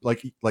there's a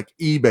like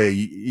eBay,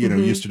 you know,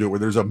 used to do it where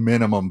there's a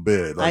minimum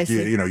bid. Like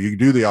you know, you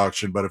do the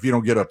auction, but if you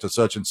don't get up to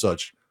such and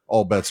such,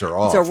 all bets are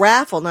off. It's a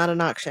raffle, not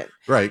an auction.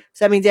 Right.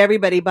 So that means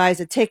everybody buys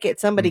a ticket.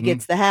 Somebody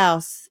gets the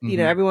house. You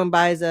know, everyone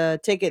buys a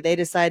ticket. They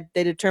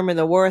determine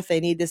the worth. They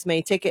need this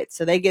many tickets.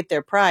 So they get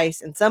their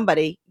price and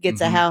somebody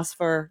gets a house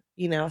for,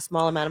 a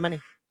small amount of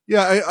money.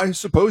 Yeah, I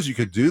suppose you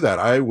could do that.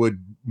 I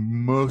would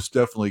most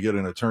definitely get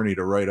an attorney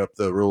to write up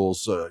the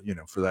rules,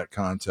 for that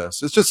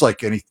contest. It's just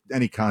like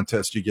any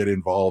contest you get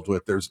involved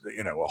with. There's,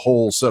 a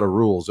whole set of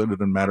rules. And it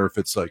doesn't matter if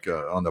it's like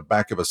on the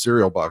back of a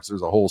cereal box.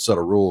 There's a whole set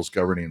of rules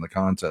governing the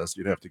contest.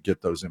 You'd have to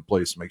get those in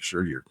place to make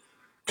sure you're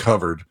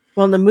covered.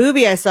 Well, in the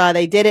movie I saw,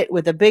 they did it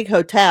with a big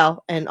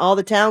hotel, and all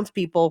the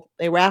townspeople,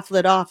 they raffled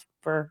it off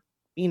for,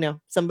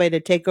 somebody to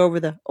take over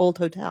the old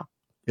hotel.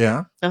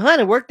 Yeah.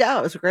 And it worked out.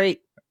 It was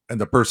great.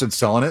 And the person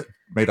selling it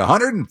made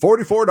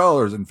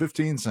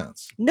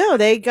 $144.15. No,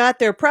 they got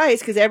their price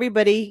because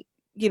everybody,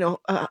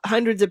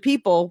 hundreds of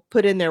people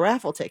put in their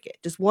raffle ticket.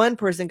 Just one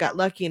person got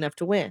lucky enough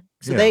to win.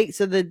 So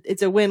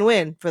it's a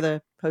win-win for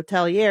the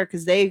hotelier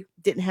because they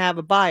didn't have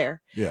a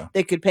buyer. Yeah.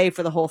 They could pay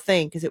for the whole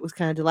thing because it was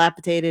kind of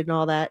dilapidated and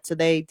all that. So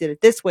they did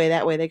it this way,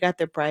 that way. They got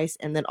their price,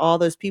 and then all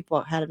those people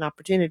had an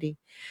opportunity.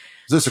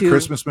 Is this a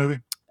Christmas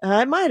movie?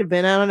 It might have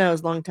been. I don't know. It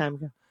was a long time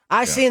ago.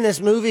 I seen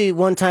this movie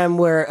one time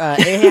where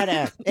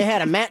it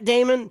had a Matt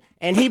Damon,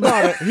 and he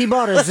bought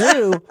a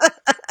zoo,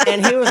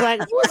 and he was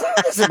like, "What's all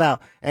this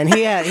about?" And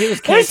he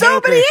was there's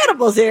so many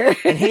animals here,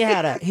 and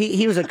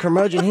he was a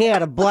curmudgeon. He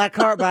had a black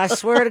heart, but I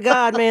swear to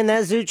God, man,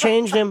 that zoo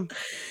changed him.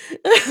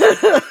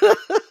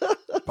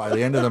 By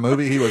the end of the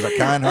movie, he was a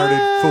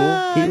kind-hearted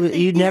fool.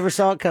 You never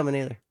saw it coming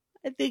either.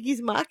 I think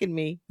he's mocking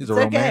me. He's a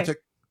romantic.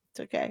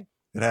 It's okay.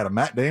 It had a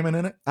Matt Damon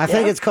in it. I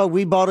think it's called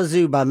 "We Bought a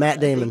Zoo" by Matt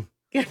Damon.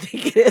 I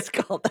think it is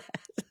called that.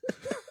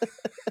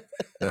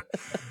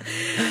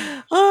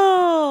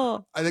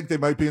 Oh. I think they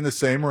might be in the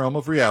same realm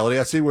of reality.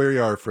 I see where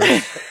you are,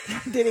 Fritz.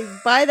 Did he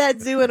buy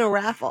that zoo in a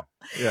raffle?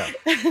 Yeah.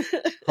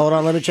 Hold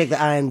on, let me check the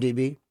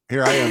IMDb.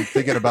 Here I am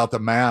thinking about the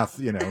math,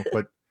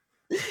 but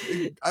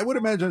I would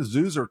imagine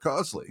zoos are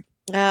costly.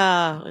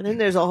 And then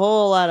there's a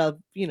whole lot of,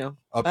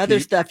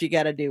 other stuff you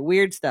got to do,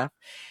 weird stuff.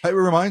 It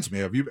reminds me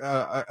of you.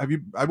 I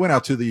went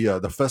out to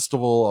the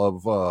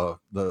festival of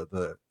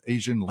the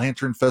Asian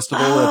Lantern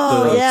Festival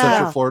at the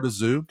Central Florida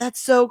Zoo. That's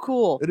so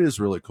cool. It is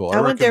really cool.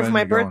 I went there for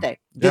my birthday.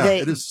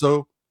 It is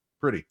so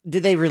pretty.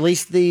 Did they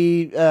release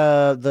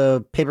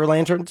the paper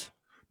lanterns?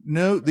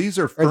 No, these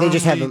are firmly they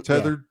just have them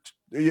tethered.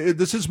 Yeah.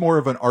 This is more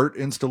of an art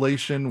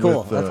installation. Cool,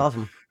 with, that's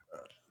awesome.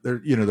 They're,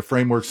 the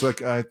frameworks,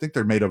 like I think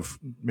they're made of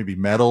maybe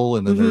metal,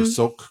 and then there's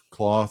silk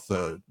cloth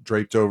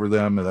draped over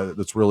them, and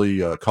that's really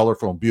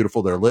colorful and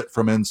beautiful. They're lit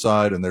from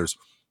inside, and there's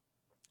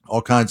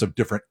all kinds of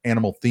different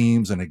animal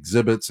themes and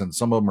exhibits, and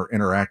some of them are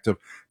interactive.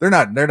 They're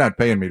not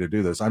paying me to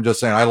do this. I'm just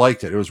saying I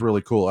liked it. It was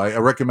really cool. I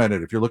recommend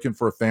it if you're looking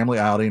for a family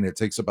outing. It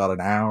takes about an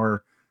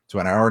hour to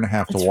an hour and a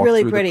half to walk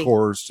through the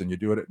course, and you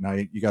do it at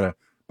night. You got to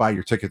buy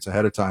your tickets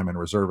ahead of time and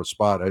reserve a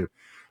spot.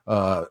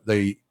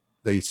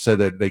 They said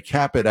that they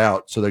cap it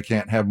out so they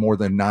can't have more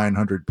than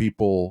 900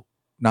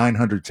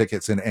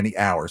 tickets in any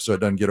hour, so it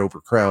doesn't get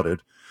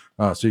overcrowded.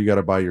 So you got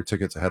to buy your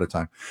tickets ahead of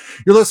time.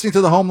 You're listening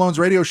to the Home Loans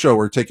Radio Show.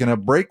 We're taking a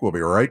break. We'll be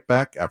right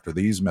back after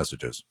these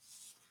messages.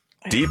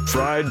 Deep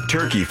fried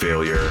turkey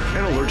failure,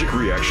 an allergic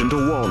reaction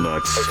to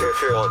walnuts,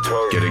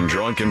 getting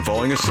drunk and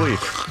falling asleep.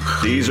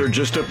 These are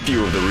just a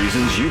few of the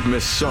reasons you've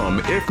missed some,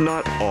 if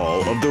not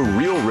all, of the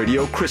Real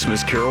Radio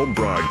Christmas Carol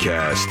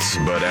broadcasts.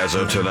 But as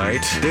of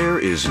tonight, there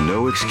is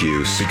no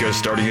excuse, because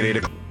starting at 8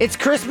 o'clock... It's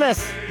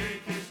Christmas!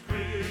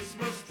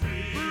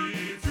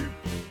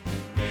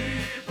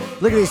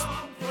 Look at these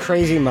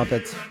crazy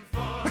Muppets.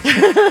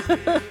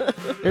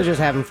 They're just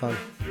having fun.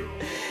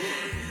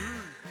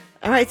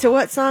 All right, so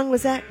what song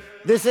was that?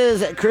 This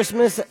is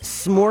Christmas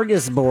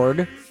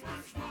Smorgasbord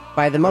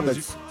by the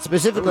Muppets.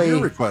 Specifically, your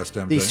request,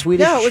 MJ? The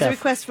Swedish No, it was chef. a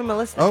request from a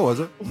listener. Oh,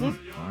 was it?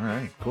 Mm-hmm. All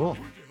right, cool.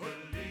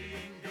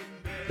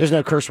 There's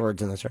no curse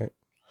words in this, right?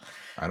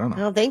 I don't know. I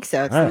don't think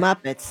so. It's All the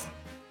Muppets.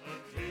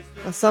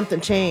 Well,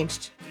 something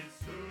changed.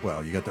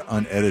 Well, you got the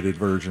unedited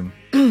version.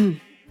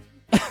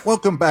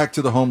 Welcome back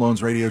to the Home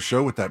Loans Radio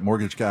Show with that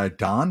mortgage guy,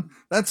 Don.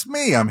 That's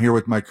me. I'm here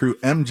with my crew,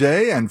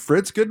 MJ and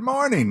Fritz. Good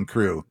morning,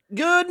 crew.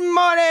 Good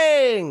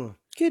morning!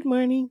 Good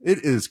morning.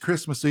 It is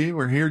Christmas Eve.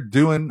 We're here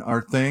doing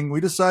our thing. We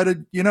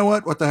decided, you know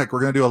what? What the heck? We're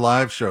going to do a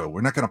live show.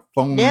 We're not going to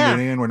phone it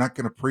in. We're not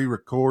going to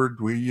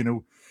pre-record. We're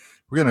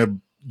going to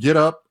get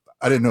up.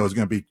 I didn't know it was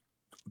going to be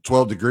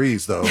 12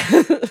 degrees, though,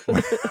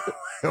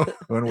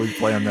 when we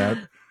planned that.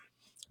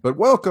 But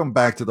welcome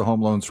back to the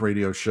Home Loans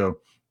Radio Show.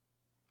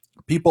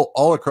 People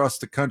all across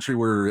the country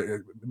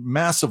were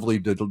massively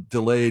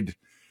delayed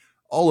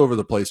all over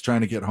the place trying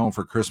to get home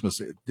for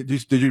Christmas.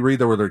 Did you read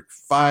there were like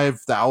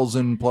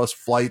 5,000 plus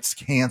flights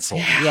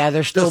canceled? Yeah,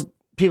 there's still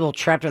people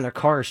trapped in their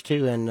cars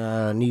too in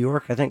New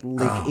York. I think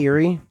Lake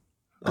Erie.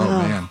 Oh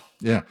man,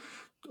 yeah,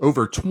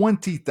 over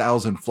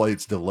 20,000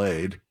 flights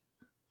delayed.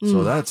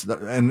 So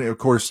and of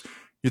course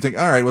you think,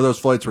 all right, well those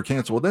flights were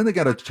canceled. Well, then they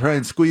got to try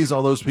and squeeze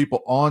all those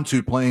people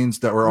onto planes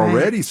that were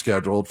already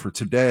scheduled for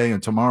today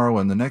and tomorrow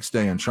and the next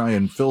day, and try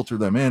and filter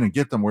them in and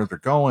get them where they're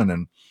going.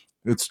 And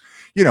it's,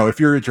 if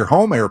you're at your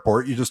home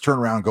airport, you just turn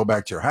around and go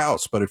back to your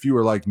house. But if you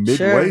were like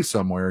midway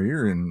somewhere,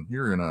 you're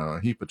in a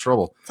heap of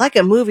trouble. It's like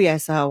a movie I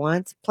saw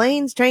once: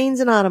 Planes,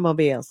 Trains, and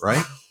Automobiles.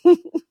 Right?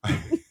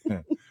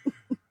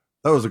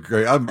 That was a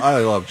great. I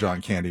love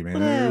John Candy,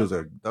 man. Yeah.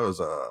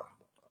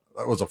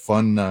 That was a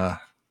fun.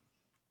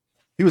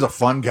 He was a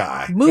fun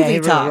guy. Movie he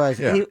talk. really was.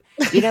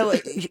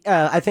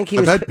 Yeah. I think he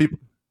I've was. had people.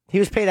 He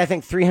was paid, I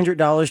think,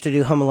 $300 to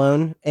do Home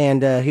Alone,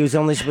 and he was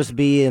only supposed to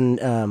be in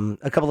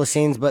a couple of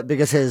scenes, but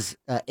because his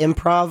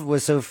improv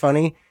was so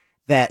funny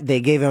that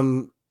they gave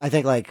him, I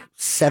think, like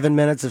 7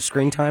 minutes of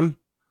screen time.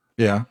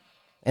 Yeah.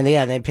 And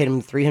they paid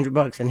him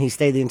 $300, and he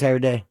stayed the entire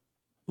day.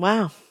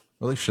 Wow.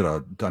 Well, they should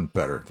have done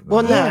better.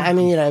 Well, no, I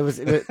mean, it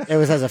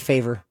was as a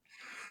favor.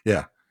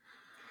 Yeah.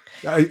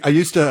 I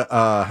used to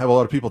have a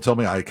lot of people tell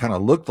me I kind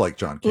of looked like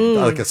John Candy,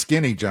 like a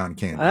skinny John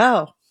Candy.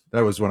 Oh.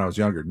 That was when I was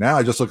younger. Now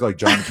I just look like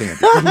John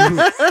Candy.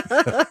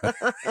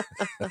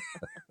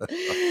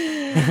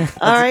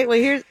 All right.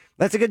 Well,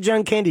 that's a good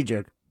John Candy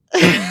joke.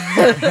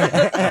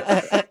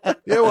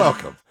 You're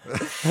welcome.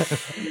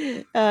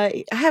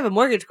 I have a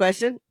mortgage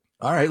question.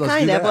 All right, let's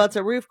Kind do of. that. Well, it's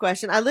a roof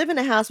question. I live in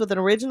a house with an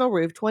original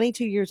roof,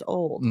 22 years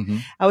old. Mm-hmm.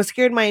 I was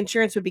scared my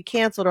insurance would be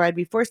canceled or I'd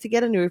be forced to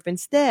get a new roof.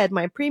 Instead,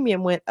 my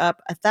premium went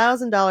up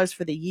 $1,000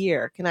 for the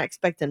year. Can I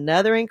expect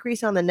another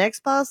increase on the next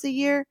policy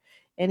year?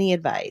 Any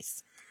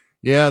advice?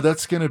 Yeah,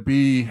 that's going to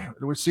be.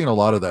 We're seeing a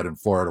lot of that in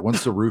Florida.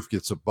 Once the roof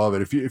gets above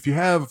it, if you've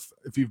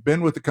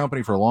been with the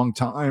company for a long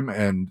time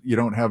and you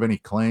don't have any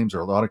claims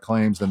or a lot of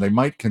claims, then they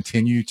might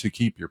continue to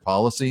keep your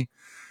policy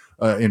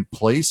in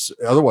place.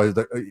 Otherwise,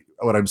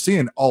 what I'm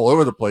seeing all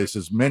over the place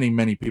is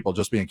many people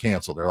just being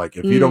canceled. They're like,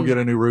 if you don't get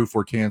a new roof,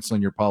 we're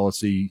canceling your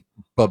policy.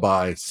 Bye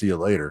bye. See you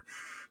later.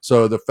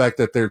 So the fact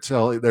that they're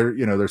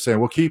saying,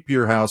 we'll keep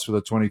your house with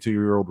a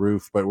 22-year-old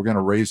roof, but we're going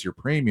to raise your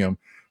premium.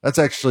 That's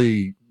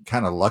actually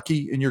kind of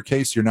lucky in your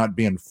case. You're not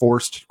being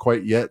forced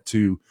quite yet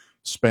to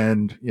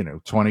spend,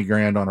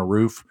 $20,000 on a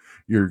roof.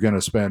 You're going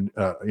to spend,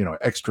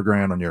 extra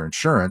grand on your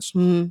insurance.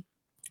 Mm-hmm.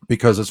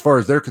 Because as far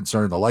as they're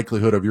concerned, the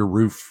likelihood of your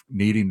roof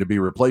needing to be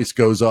replaced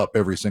goes up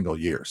every single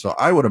year. So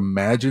I would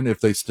imagine if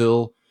they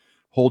still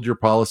hold your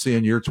policy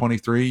in year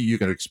 23, you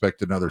can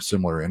expect another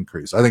similar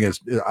increase. I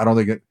don't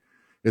think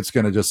it's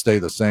going to just stay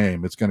the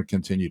same. It's going to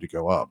continue to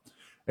go up.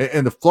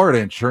 And the Florida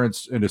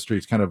insurance industry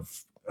is kind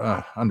of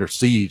under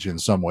siege in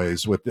some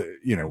ways with,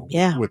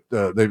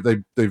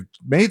 they've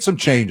made some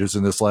changes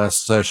in this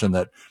last session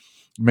that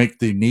make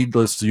the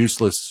needless,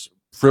 useless,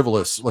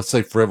 frivolous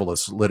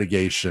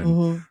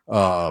litigation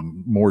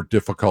more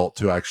difficult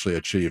to actually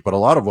achieve. But a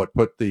lot of what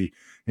put the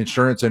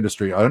insurance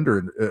industry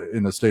under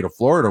in the state of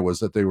Florida was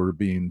that they were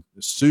being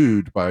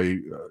sued by,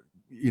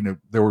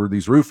 there were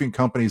these roofing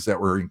companies that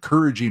were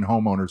encouraging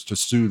homeowners to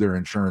sue their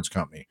insurance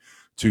company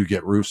to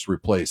get roofs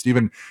replaced.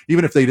 Even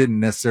if they didn't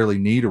necessarily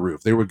need a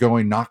roof, they were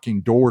going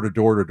knocking door to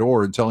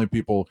door and telling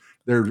people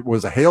there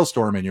was a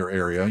hailstorm in your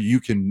area.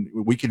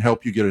 We can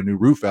help you get a new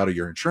roof out of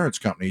your insurance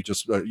company.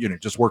 Just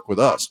work with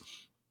us.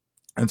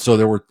 And so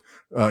there were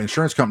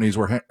insurance companies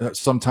were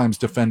sometimes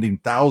defending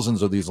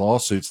thousands of these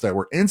lawsuits that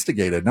were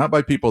instigated not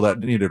by people that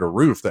needed a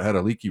roof, that had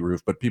a leaky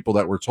roof, but people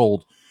that were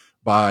told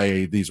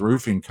by these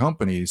roofing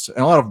companies,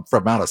 and a lot of them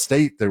from out of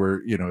state. They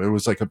were, it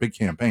was like a big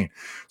campaign.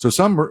 So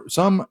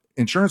some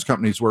insurance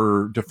companies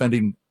were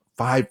defending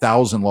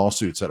 5,000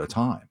 lawsuits at a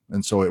time.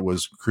 And so it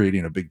was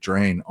creating a big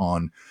drain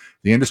on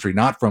the industry,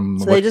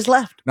 they just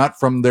left, not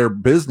from their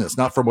business,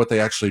 not from what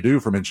they actually do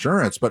from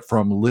insurance, but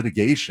from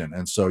litigation.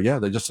 And so,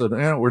 they just said,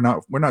 we're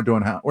not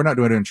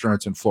doing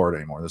insurance in Florida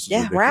anymore. This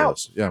is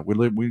ridiculous.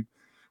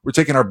 We're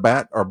taking our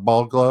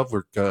ball glove,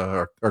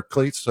 our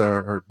cleats,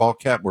 our ball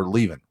cap. We're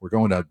leaving. We're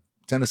going to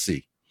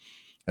Tennessee.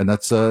 And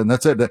that's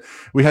it.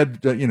 We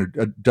had,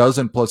 a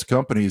dozen plus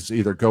companies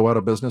either go out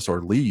of business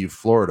or leave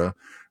Florida.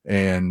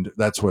 And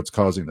that's what's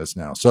causing this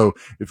now. So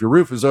if your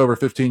roof is over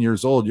 15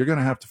 years old, you're going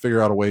to have to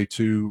figure out a way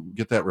to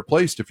get that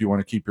replaced if you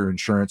want to keep your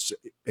insurance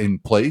in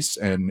place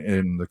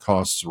and the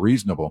costs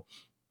reasonable.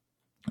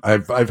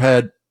 I've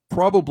had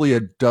probably a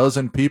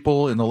dozen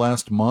people in the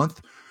last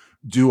month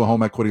do a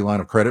home equity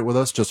line of credit with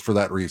us just for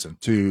that reason,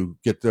 to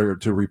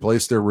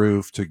replace their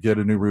roof, to get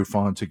a new roof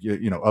on, to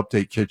get,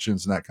 update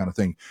kitchens and that kind of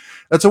thing.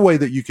 That's a way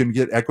that you can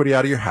get equity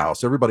out of your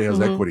house. Everybody has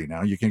equity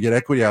now. You can get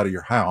equity out of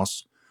your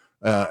house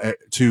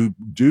to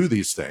do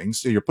these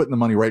things. So you're putting the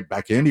money right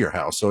back into your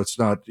house. So it's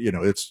not,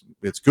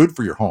 it's good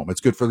for your home.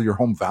 It's good for your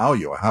home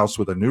value. A house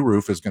with a new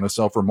roof is going to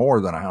sell for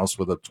more than a house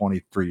with a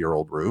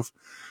 23-year-old roof.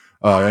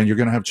 And you're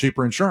going to have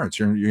cheaper insurance.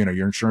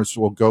 Your insurance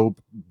will go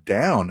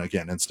down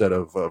again instead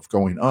of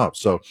going up.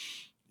 So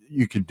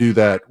you can do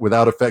that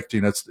without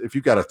affecting it. If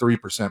you've got a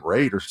 3%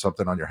 rate or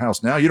something on your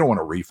house now, you don't want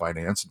to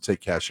refinance and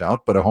take cash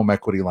out, but a home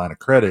equity line of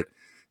credit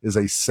is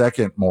a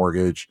second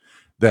mortgage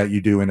that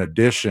you do in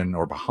addition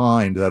or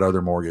behind that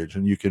other mortgage.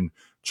 And you can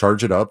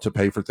charge it up to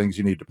pay for things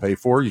you need to pay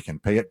for. You can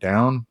pay it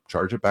down,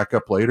 charge it back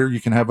up later. You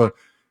can have a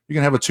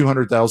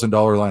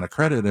 $200,000 line of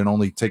credit and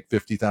only take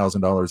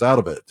 $50,000 out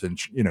of it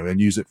and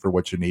use it for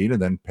what you need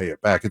and then pay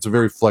it back. It's a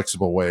very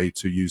flexible way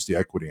to use the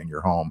equity in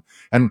your home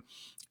and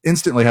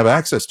instantly have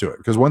access to it,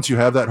 because once you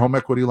have that home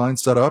equity line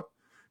set up,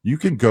 you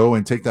can go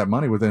and take that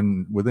money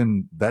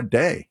within that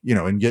day,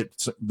 and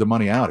get the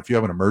money out. If you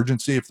have an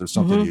emergency, if there's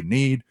something you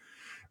need,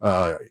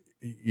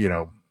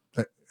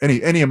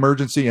 any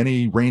emergency,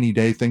 any rainy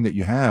day thing that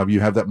you have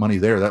that money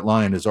there. That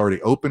line is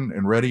already open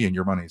and ready, and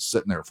your money is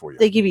sitting there for you.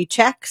 They give you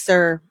checks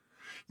or?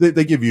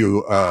 They give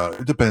you,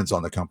 it depends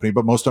on the company,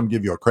 but most of them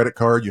give you a credit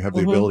card. You have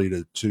the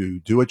ability to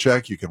do a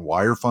check. You can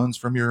wire funds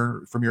from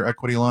your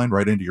equity line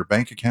right into your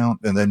bank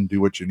account and then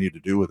do what you need to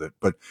do with it.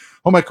 But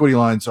home equity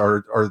lines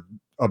are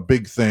a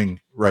big thing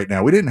right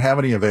now. We didn't have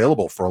any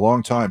available for a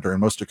long time during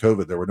most of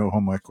COVID. There were no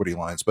home equity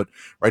lines, but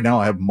right now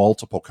I have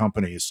multiple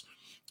companies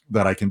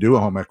that I can do a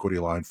home equity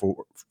line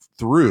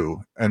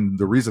through. And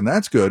the reason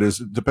that's good is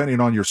depending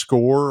on your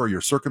score or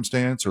your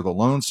circumstance or the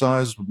loan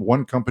size,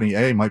 one company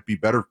A might be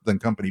better than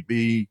company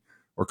B,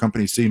 or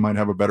company C might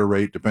have a better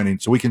rate depending.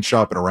 So we can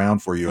shop it around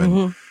for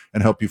you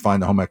and help you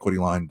find the home equity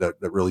line that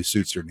really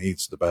suits your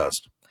needs the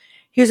best.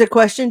 Here's a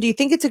question. Do you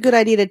think it's a good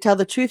idea to tell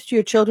the truth to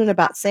your children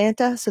about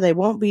Santa so they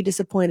won't be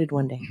disappointed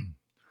one day?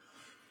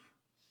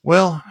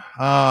 Well,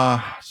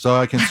 so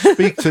I can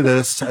speak to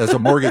this as a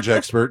mortgage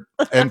expert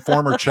and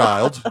former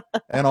child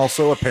and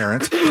also a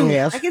parent.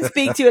 Yes. I can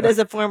speak to it as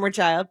a former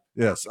child.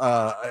 Yes.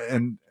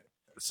 And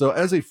so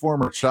as a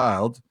former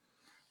child,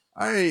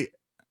 I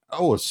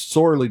was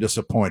sorely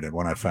disappointed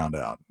when I found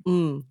out.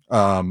 And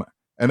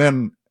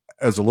then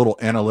as a little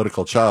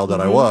analytical child that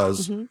I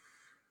was,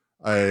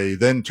 I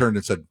then turned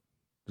and said,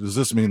 does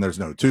this mean there's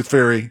no tooth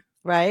fairy?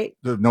 Right.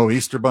 No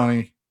Easter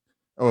bunny?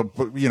 Oh,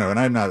 but,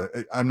 and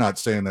I'm not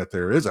saying that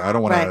there isn't. I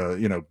don't want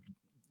to,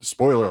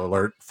 spoiler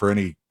alert for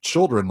any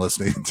children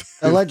listening.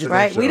 Allegedly.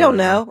 Right. We don't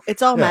know.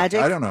 It's all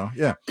magic. I don't know.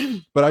 Yeah.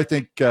 But I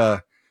think,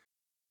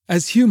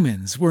 as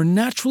humans, we're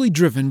naturally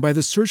driven by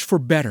the search for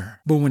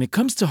better. But when it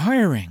comes to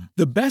hiring,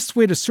 the best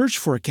way to search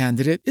for a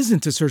candidate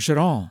isn't to search at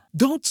all.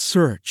 Don't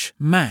search,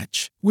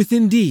 match with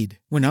Indeed.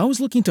 When I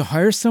was looking to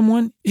hire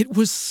someone, it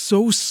was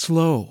so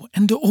slow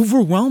and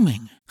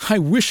overwhelming. I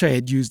wish I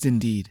had used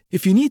Indeed.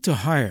 If you need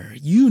to hire,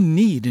 you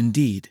need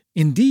Indeed.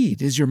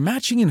 Indeed is your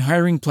matching and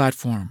hiring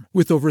platform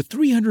with over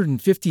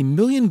 350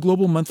 million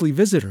global monthly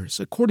visitors,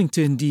 according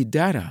to Indeed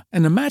data,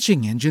 and a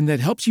matching engine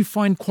that helps you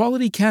find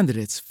quality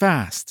candidates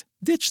fast.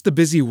 Ditch the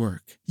busy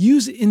work.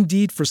 Use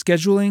Indeed for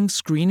scheduling,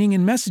 screening,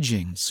 and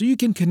messaging so you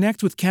can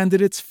connect with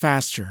candidates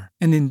faster.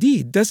 And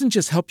Indeed doesn't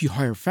just help you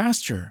hire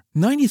faster.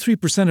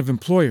 93% of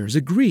employers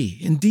agree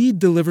Indeed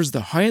delivers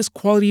the highest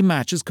quality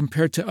matches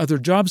compared to other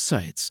job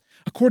sites,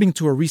 according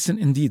to a recent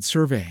Indeed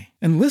survey.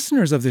 And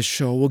listeners of this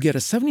show will get a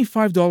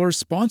 $75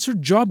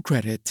 sponsored job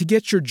credit to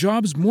get your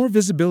jobs more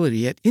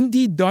visibility at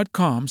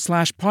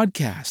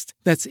Indeed.com/podcast.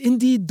 That's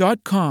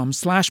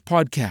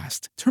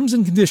Indeed.com/podcast. Terms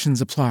and conditions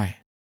apply.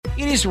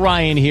 It is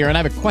Ryan here, and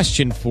I have a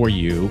question for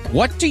you.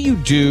 What do you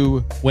do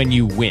when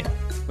you win?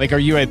 Like, are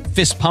you a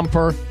fist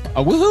pumper,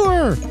 a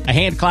woo-hooer, a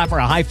hand clapper,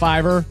 a high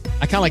fiver?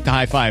 I kind of like the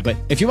high five, but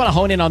if you want to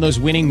hone in on those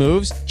winning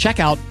moves, check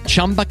out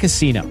Chumba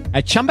Casino.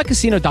 At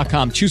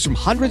ChumbaCasino.com, choose from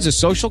hundreds of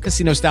social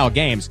casino-style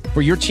games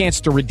for your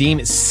chance to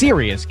redeem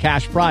serious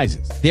cash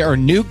prizes. There are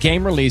new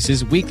game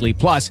releases weekly,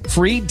 plus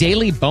free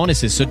daily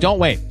bonuses. So don't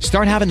wait.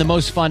 Start having the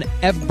most fun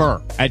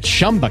ever at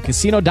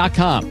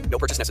ChumbaCasino.com. No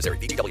purchase necessary.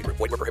 VGW Group.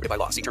 Void where prohibited by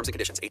law. See terms and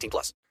conditions.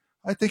 18+.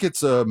 I think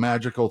it's a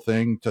magical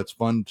thing that's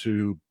fun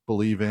to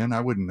believe in.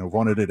 I wouldn't have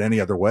wanted it any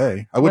other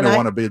way. I wouldn't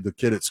want to be the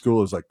kid at school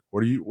who's like,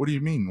 what do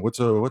you mean? What's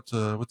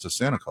a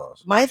Santa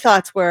Claus? My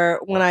thoughts were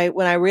when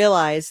I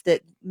realized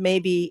that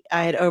maybe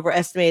I had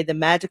overestimated the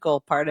magical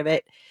part of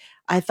it.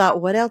 I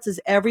thought, what else is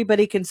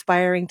everybody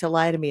conspiring to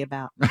lie to me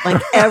about?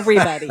 Like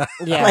everybody.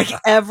 Like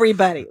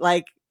everybody.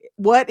 Like,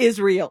 what is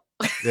real?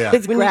 Yeah.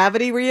 Is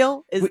gravity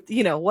real?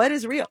 What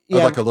is real?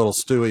 Yeah. Like a little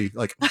Stewie,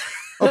 like,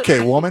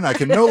 okay, woman, I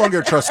can no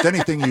longer trust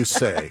anything you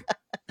say.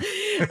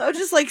 I was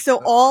just like,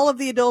 so all of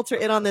the adults are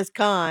in on this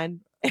con,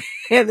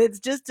 and it's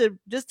just to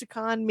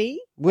con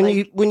me. When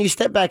you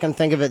step back and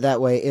think of it that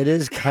way, it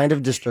is kind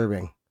of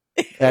disturbing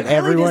that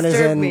everyone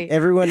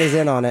is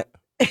in on it.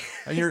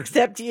 And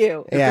except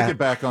you. You're thinking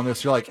back on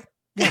this, you're like,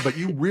 yeah, but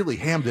you really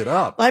hammed it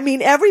up. I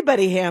mean,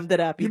 everybody hammed it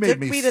up. You took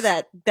me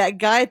to that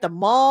guy at the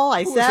mall.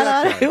 I sat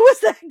on it. Who was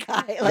that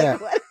guy? Like,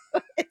 what?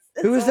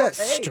 Who was that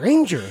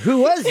stranger?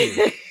 Who was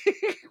he?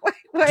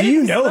 Do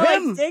you know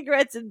him? Like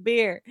cigarettes and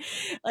beer.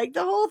 Like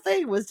the whole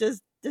thing was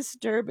just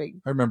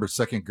disturbing. I remember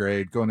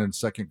going in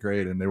second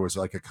grade, and there was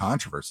like a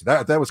controversy.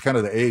 That was kind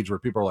of the age where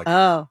people are like,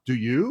 "Oh, do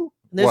you?"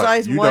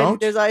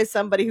 There's always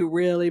somebody who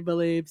really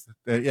believes.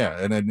 Yeah,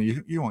 and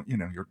then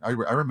I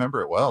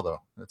remember it well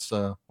though. That's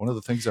one of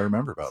the things I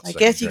remember about. I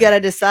guess you got to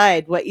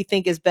decide what you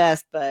think is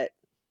best, but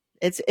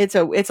it's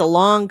a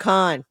long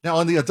con. Now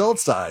on the adult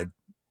side,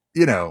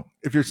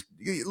 if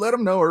you let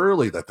them know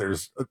early that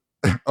there's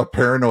a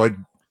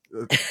paranoid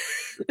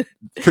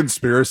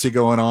conspiracy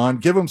going on,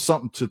 give them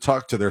something to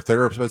talk to their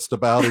therapist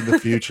about in the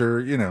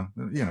future.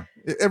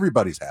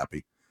 Everybody's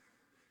happy.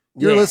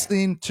 You're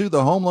listening to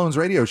the Home Loans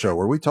Radio Show,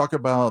 where we talk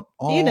about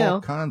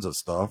all kinds of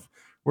stuff.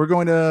 We're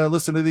going to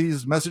listen to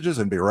these messages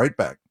and be right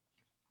back.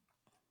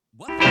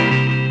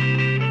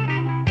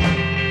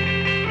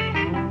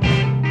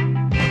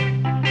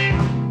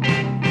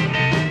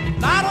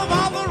 Out of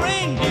all the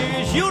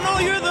reindeers, you're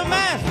the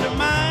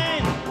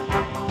mastermind.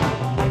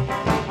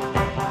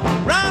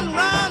 Run,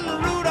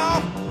 run, Rudolph.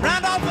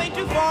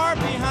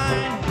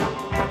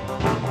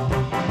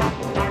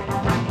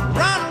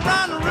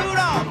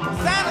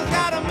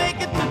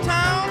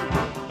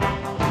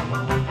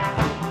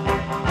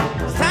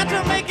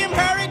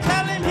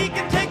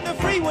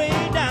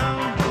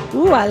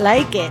 Ooh, I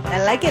like it.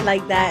 I like it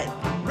like that.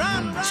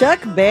 Chuck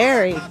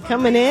Berry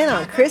coming in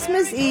on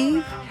Christmas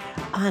Eve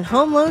on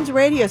Home Loans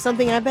Radio,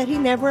 something I bet he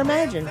never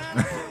imagined.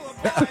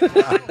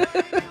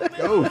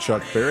 Go,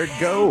 Chuck Berry,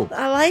 go.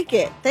 I like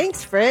it.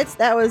 Thanks, Fritz.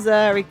 That was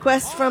a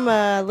request from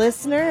a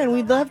listener, and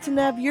we'd love to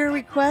have your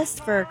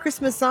request for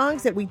Christmas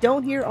songs that we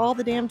don't hear all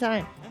the damn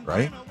time.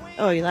 Right?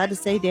 Oh, are you allowed to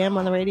say damn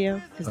on the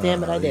radio? Because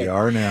damn it, I did. You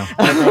are now.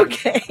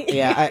 Okay.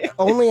 Yeah,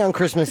 only on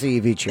Christmas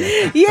Eve each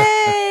year.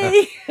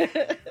 Yay!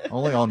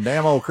 Only on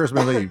damn old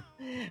Christmas Eve.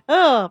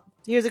 Oh,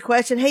 here's a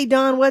question. Hey,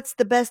 Don, what's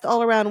the best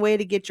all-around way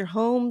to get your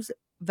home's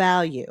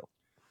value?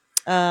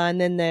 And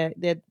then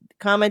the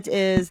comment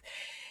is,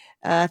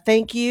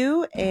 thank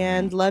you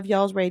and love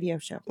y'all's radio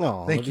show.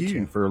 Oh, Thank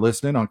you for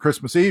listening on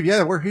Christmas Eve.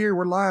 Yeah, we're here.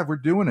 We're live. We're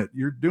doing it.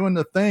 You're doing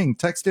the thing.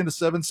 Text into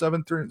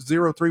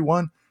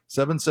 77031.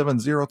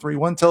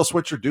 77031. Tell us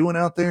what you're doing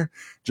out there.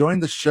 Join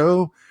the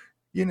show.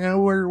 You know,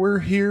 we're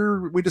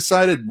here. We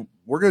decided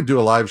we're going to do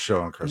a live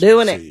show on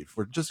Christmas Eve.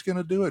 We're just going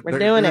to do it. We're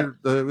doing it.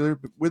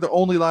 We're the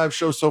only live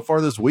show so far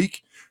this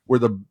week. We're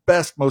the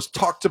best, most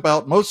talked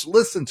about, most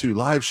listened to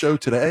live show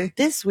today.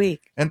 This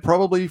week. And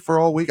probably for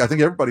all week. I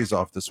think everybody's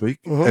off this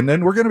week. Mm-hmm. And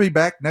then we're going to be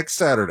back next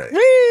Saturday.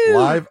 Woo!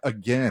 Live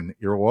again.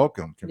 You're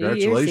welcome.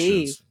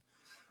 Congratulations.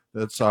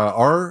 That's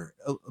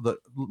the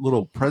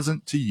little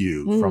present to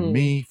you from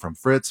me, from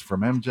Fritz,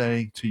 from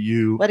MJ, to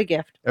you. What a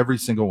gift. Every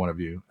single one of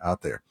you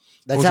out there.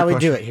 That's how we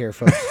do it here,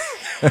 folks.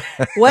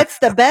 What's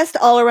the best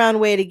all-around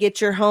way to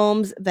get your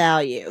home's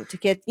value? To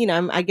get,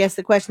 I guess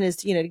the question is,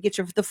 to get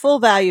the full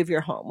value of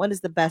your home. What is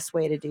the best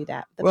way to do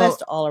that? The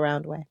best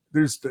all-around way.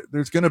 There's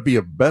going to be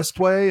a best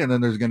way, and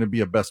then there's going to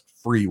be a best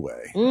free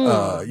way.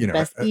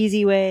 Best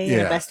easy way,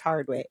 and a best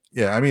hard way.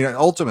 Yeah, I mean,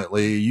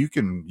 ultimately, you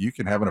can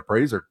have an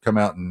appraiser come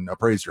out and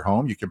appraise your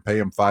home. You can pay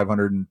them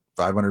 $500 and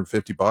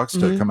 $550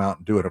 to come out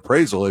and do an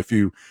appraisal if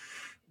you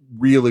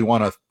really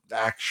want to.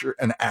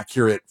 An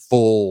accurate,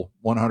 full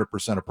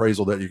 100%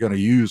 appraisal that you're going to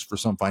use for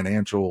some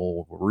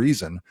financial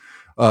reason.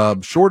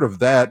 Short of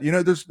that,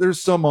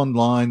 there's some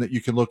online that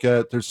you can look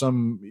at. There's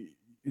some,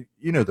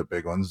 the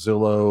big ones,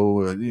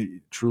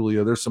 Zillow,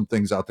 Trulia. There's some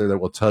things out there that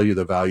will tell you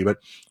the value. But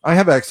I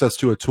have access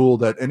to a tool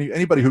that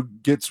anybody who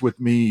gets with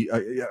me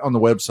on the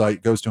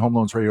website goes to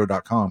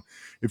homeloansradio.com.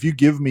 If you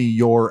give me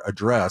your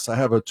address, I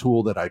have a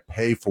tool that I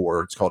pay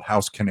for. It's called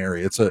House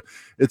Canary. It's a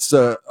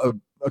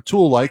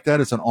tool like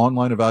that. It's an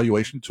online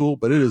evaluation tool,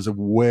 but it is a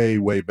way,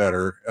 way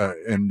better.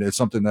 And it's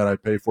something that I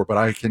pay for, but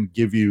I can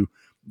give you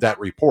that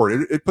report.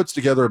 It puts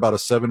together about a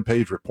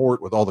 7-page report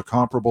with all the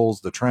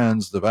comparables, the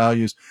trends, the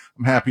values.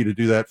 I'm happy to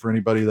do that for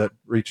anybody that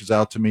reaches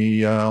out to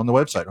me on the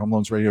website,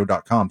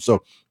 homeloansradio.com.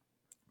 So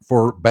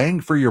for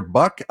bang for your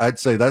buck, I'd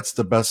say that's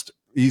the best,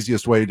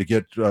 easiest way to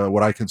get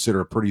what I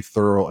consider a pretty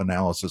thorough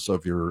analysis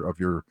of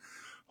your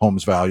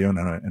home's value.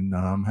 And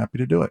I'm happy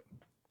to do it.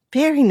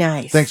 Very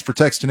nice. Thanks for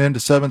texting in to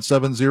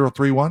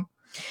 77031.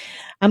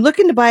 I'm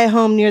looking to buy a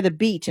home near the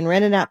beach and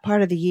rent it out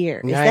part of the year.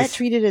 Nice. Is that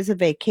treated as a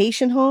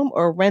vacation home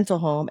or a rental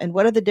home? And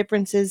what are the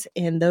differences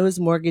in those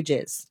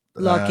mortgages?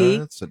 Lucky.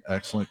 That's an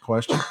excellent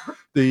question.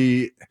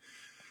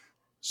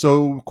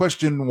 So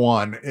question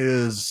one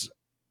is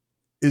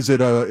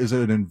it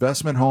an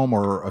investment home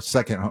or a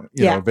second home?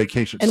 A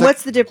vacation. And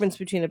what's the difference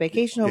between a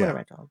vacation home and a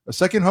rental home? A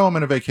second home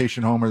and a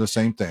vacation home are the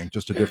same thing,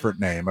 just a different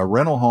name. A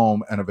rental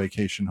home and a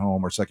vacation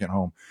home or second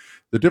home.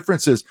 The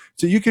difference is,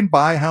 so you can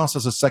buy a house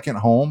as a second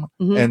home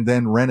and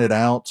then rent it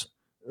out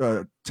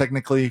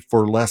technically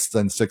for less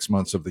than 6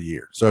 months of the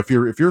year. So if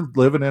you're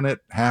living in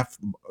it half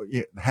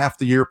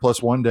the year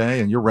plus 1 day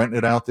and you're renting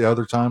it out the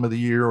other time of the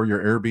year, or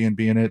you're Airbnb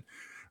in it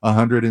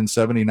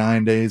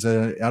 179 days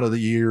out of the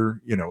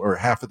year, or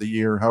half of the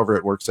year, however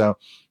it works out,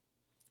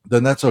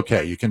 then that's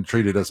okay. You can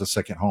treat it as a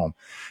second home.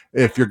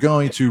 If you're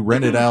going to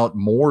rent it out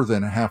more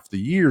than half the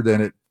year,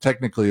 then it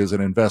technically is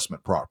an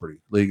investment property,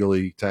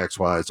 legally,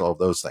 tax-wise, all of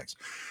those things.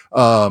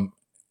 And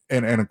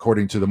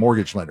according to the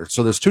mortgage lender.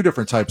 So there's two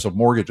different types of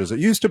mortgages. It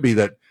used to be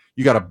that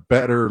you got a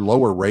better,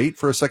 lower rate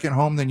for a second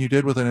home than you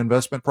did with an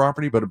investment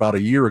property. But about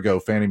a year ago,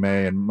 Fannie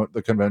Mae and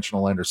the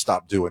conventional lenders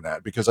stopped doing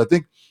that because I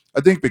think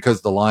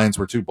because the lines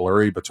were too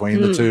blurry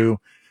between the two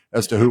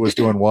as to who was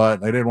doing what.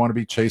 And they didn't want to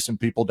be chasing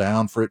people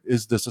down for it.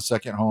 Is this a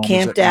second home?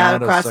 Camped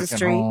out across the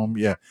street. Home?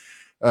 Yeah.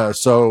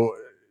 So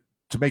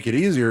to make it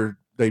easier,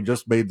 they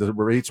just made the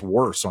rates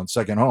worse on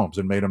second homes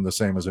and made them the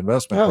same as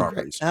investment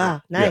properties. Great.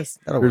 Ah, nice.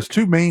 Yeah. There's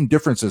two main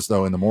differences,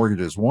 though, in the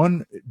mortgages.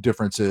 One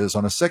difference is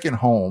on a second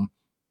home,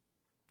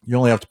 you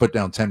only have to put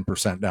down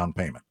 10% down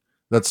payment.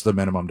 That's the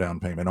minimum down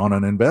payment. On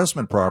an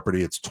investment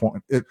property, it's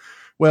 20.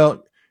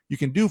 You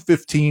can do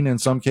 15 in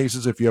some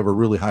cases if you have a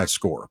really high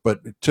score,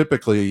 but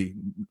typically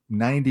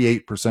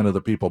 98% of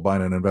the people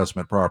buying an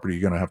investment property,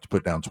 you're going to have to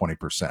put down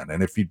 20%.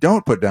 And if you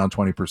don't put down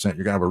 20%, you're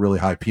going to have a really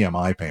high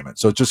PMI payment.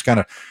 So it's just kind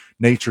of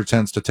nature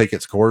tends to take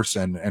its course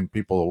and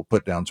people will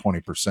put down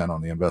 20%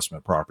 on the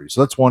investment property.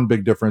 So that's one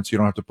big difference. You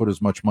don't have to put as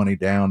much money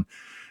down.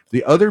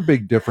 The other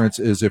big difference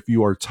is if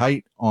you are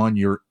tight on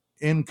your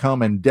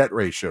income and debt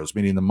ratios,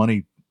 meaning the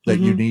money that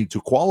you need to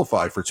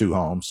qualify for two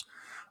homes.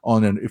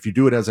 if you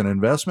do it as an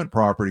investment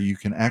property, you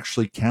can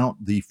actually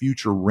count the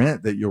future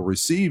rent that you're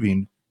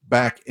receiving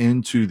back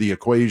into the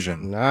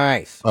equation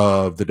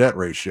of the debt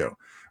ratio.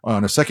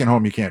 On a second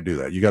home, you can't do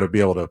that. You got to be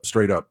able to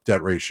straight up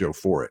debt ratio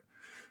for it.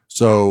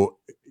 So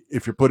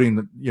if you're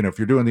putting, if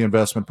you're doing the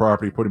investment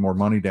property, putting more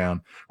money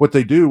down, what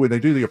they do when they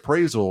do the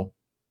appraisal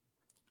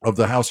of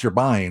the house you're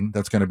buying,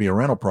 that's going to be a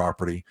rental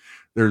property,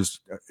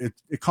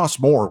 it costs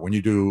more when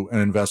you do an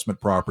investment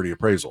property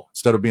appraisal.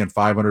 Instead of being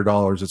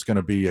 $500, it's going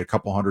to be a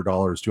couple $100,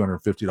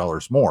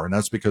 $250 more. And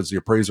that's because the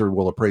appraiser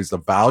will appraise the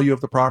value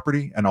of the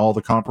property and all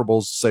the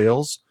comparables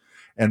sales.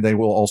 And they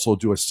will also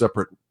do a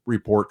separate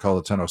report called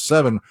the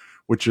 1007,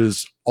 which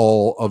is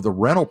all of the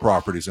rental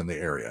properties in the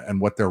area and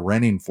what they're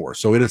renting for.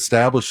 So it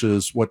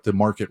establishes what the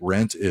market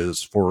rent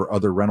is for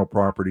other rental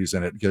properties,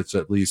 and it gets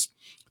at least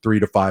 3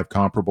 to 5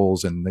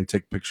 comparables, and they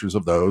take pictures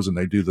of those and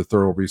they do the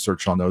thorough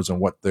research on those and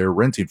what they're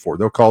renting for.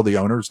 They'll call the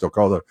owners, they'll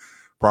call the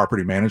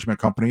property management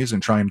companies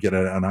and try and get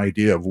an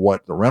idea of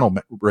what the rental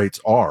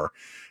rates are.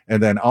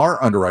 And then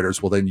our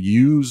underwriters will then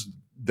use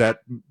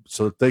that.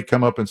 So if they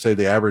come up and say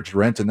the average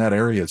rent in that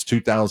area is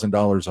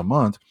 $2,000 a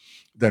month,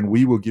 then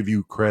we will give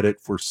you credit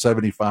for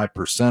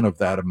 75% of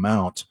that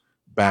amount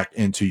back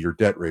into your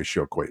debt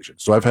ratio equation.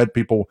 So I've had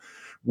people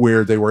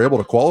where they were able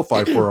to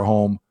qualify for a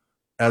home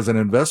as an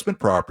investment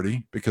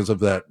property because of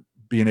that,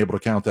 being able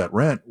to count that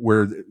rent,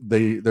 where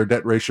their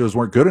debt ratios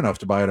weren't good enough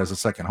to buy it as a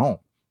second home.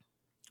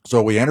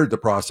 So we entered the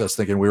process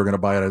thinking we were going to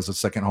buy it as a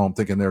second home,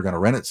 thinking they were going to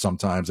rent it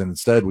sometimes. And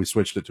instead we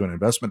switched it to an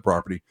investment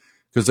property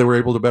because they were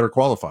able to better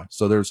qualify.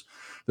 So there's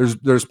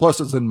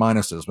pluses and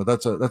minuses, but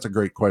that's a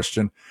great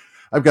question.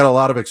 I've got a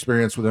lot of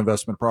experience with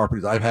investment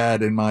properties. I've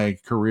had in my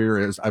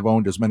career I've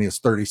owned as many as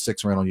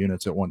 36 rental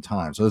units at one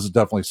time. So this is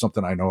definitely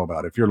something I know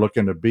about. If you're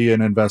looking to be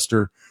an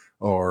investor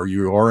or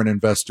you are an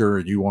investor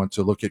and you want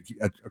to look at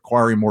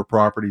acquiring more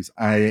properties,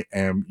 I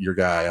am your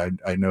guy.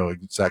 I know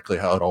exactly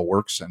how it all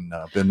works and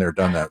been there,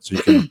 done that. So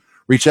you can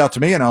reach out to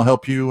me and I'll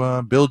help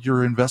you build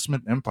your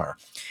investment empire.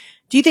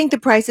 Do you think the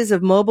prices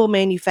of mobile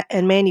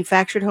and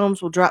manufactured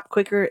homes will drop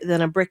quicker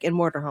than a brick and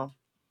mortar home?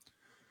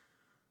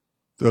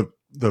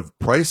 The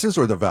prices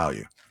or the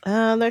value?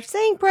 They're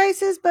saying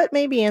prices, but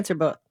maybe answer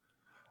both.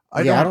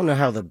 I don't know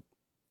how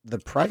the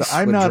price.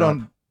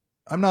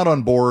 I'm not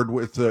on board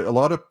with a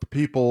lot of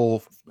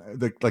people.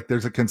 Like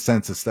there's a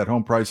consensus that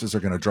home prices are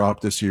going to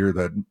drop this year.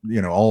 That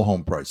all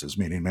home prices,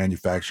 meaning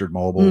manufactured,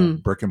 mobile,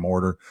 brick and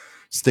mortar,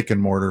 stick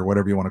and mortar,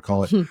 whatever you want to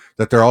call it,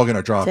 that they're all going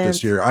to drop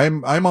this year.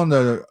 I'm on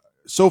the.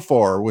 So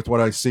far, with what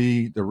I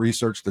see, the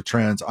research, the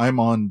trends, I'm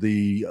on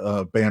the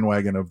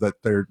bandwagon of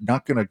that they're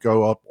not going to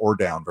go up or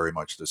down very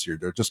much this year.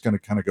 They're just going to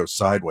kind of go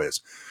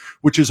sideways,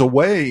 which is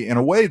in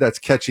a way that's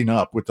catching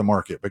up with the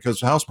market, because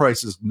house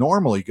prices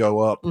normally go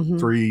up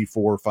 3,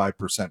 4,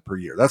 5% per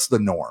year. That's the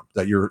norm,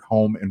 that your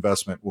home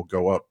investment will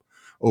go up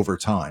over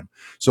time.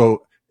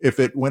 So if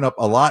it went up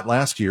a lot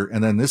last year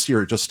and then this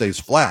year it just stays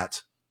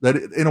flat, that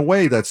in a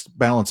way that's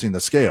balancing the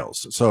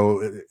scales.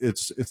 So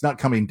it's not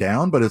coming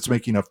down, but it's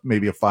making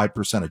maybe a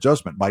 5%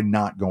 adjustment by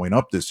not going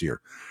up this year.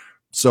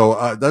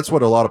 So that's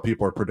what a lot of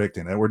people are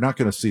predicting, that we're not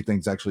going to see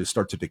things actually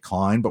start to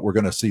decline, but we're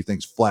going to see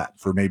things flat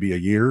for maybe a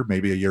year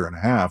and a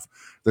half,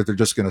 that they're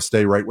just going to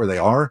stay right where they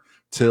are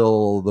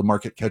till the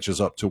market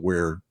catches up to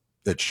where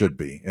it should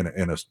be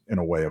in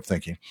a way of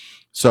thinking.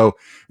 So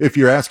if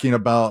you're asking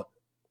about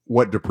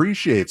what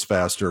depreciates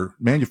faster,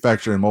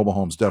 manufactured and mobile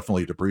homes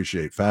definitely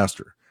depreciate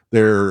faster.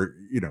 They're,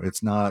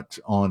 it's not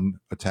on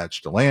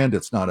attached to land.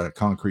 It's not a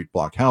concrete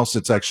block house.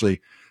 It's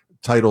actually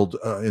titled,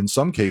 in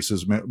some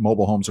cases,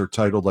 mobile homes are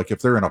titled, like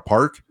if they're in a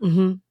park,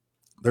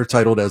 they're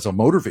titled as a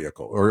motor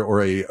vehicle or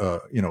an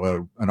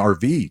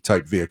RV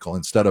type vehicle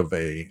instead of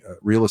a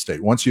real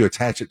estate. Once you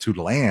attach it to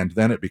land,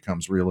 then it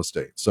becomes real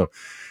estate. So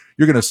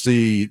you're going to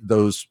see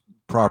those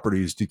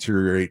properties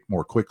deteriorate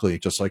more quickly,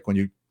 just like when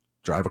you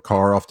drive a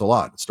car off the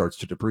lot, it starts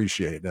to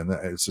depreciate. And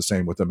it's the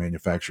same with a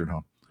manufactured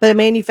home. But a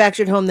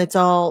manufactured home that's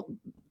all,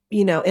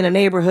 in a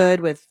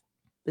neighborhood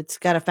it's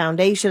got a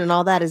foundation and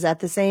all that, is that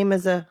the same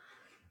as a?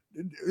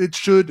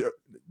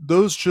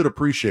 Those should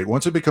appreciate.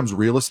 Once it becomes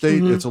real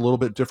estate, it's a little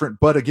bit different.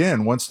 But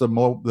again, once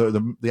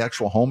the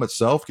actual home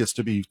itself gets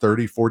to be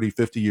 30, 40,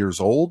 50 years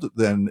old,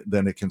 then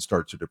it can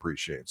start to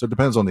depreciate. So it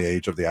depends on the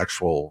age of the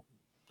actual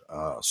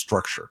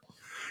structure.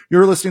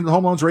 You're listening to the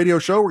Home Loans Radio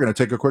Show. We're going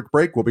to take a quick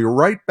break. We'll be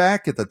right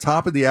back at the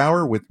top of the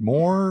hour with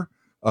more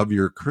of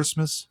your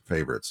Christmas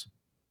favorites.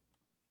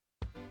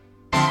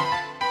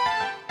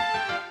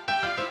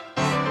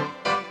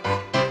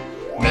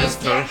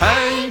 Mr.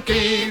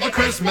 Hanky, the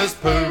Christmas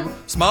poo,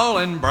 small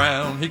and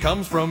brown, he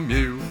comes from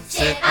you.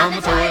 Sit on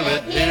the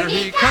toilet, here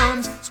he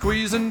comes,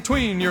 squeezing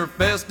tween your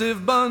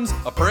festive buns.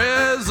 A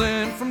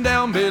present from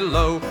down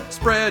below,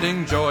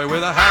 spreading joy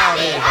with a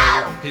howdy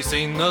ho. He's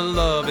seen the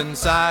love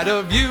inside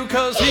of you,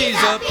 'cause he's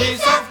a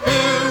piece of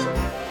poo.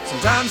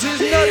 Sometimes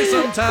he's nutty,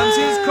 sometimes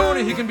he's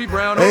corny, he can be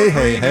brown or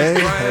green.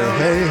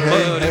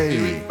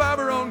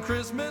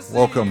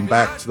 Welcome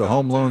back to the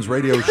Home Loans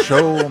Radio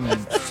Show.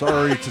 I'm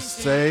sorry to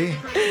say.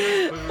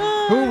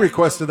 Who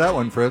requested that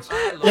one, Fritz?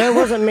 No, it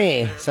wasn't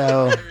me.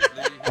 So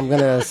I'm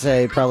gonna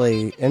say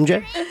probably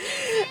MJ.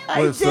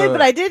 I did,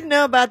 but I didn't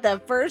know about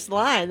that first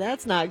line.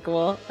 That's not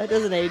cool. That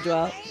doesn't age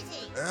well.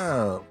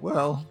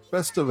 Well,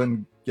 festive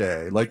and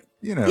gay, like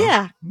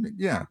Yeah.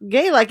 yeah,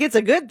 Gay, like it's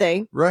a good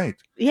thing. right.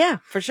 Yeah,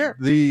 for sure.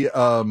 The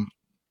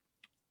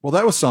well,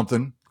 that was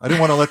something. I didn't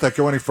want to let that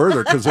go any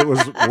further because it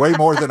was way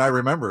more than I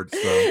remembered.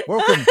 So,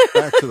 welcome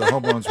back to the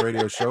Home Loans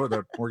Radio Show with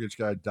our mortgage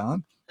guy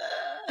Don.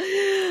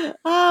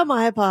 Oh,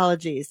 my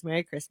apologies.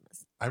 Merry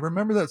Christmas. I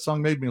remember that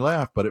song made me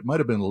laugh, but it might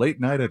have been late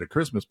night at a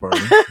Christmas party.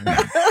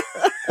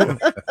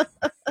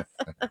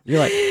 You're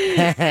like,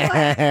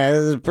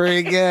 this is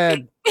pretty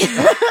good.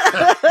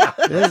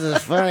 This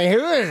is funny. Who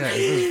is this?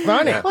 This is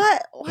funny.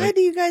 What? Why do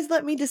you guys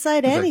let me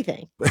decide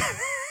anything?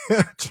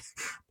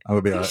 I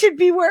would be You should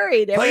be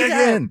worried every play it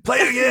time. again, play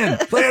it again,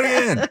 play it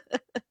again.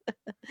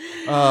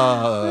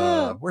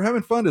 We're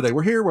having fun today.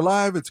 We're here. We're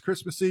live. It's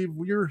Christmas Eve.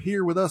 You're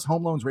here with us,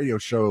 Home Loans Radio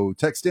Show.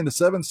 Text into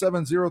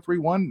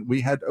 77031.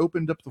 We had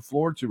opened up the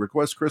floor to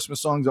request Christmas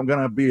songs. I'm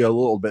going to be a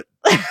little bit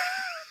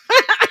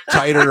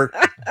tighter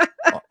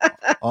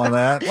on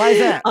that. Why is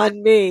that?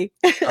 On me.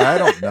 I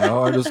don't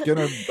know.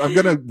 I'm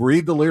gonna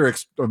read the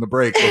lyrics on the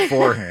break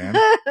beforehand.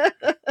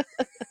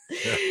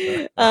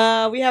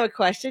 We have a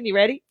question. You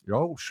ready?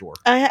 Oh, sure.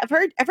 I've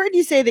heard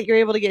you say that you're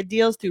able to get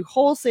deals through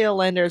wholesale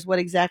lenders. What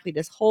exactly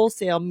does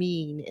wholesale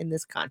mean in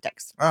this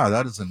context?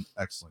 That is an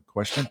excellent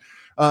question.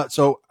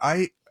 So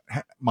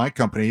my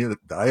company that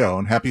I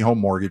own, Happy Home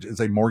Mortgage, is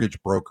a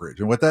mortgage brokerage.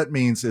 And what that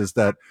means is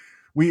that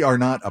we are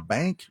not a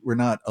bank. We're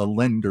not a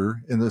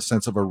lender in the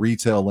sense of a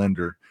retail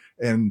lender.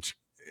 And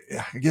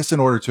I guess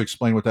in order to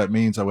explain what that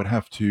means, I would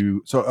have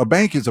to. So a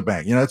bank is a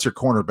bank. That's your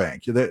corner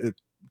bank.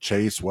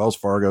 Chase, Wells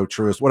Fargo,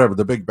 Truist, whatever,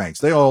 the big banks,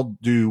 they all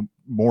do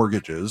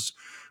mortgages,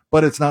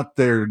 but it's not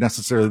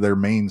necessarily their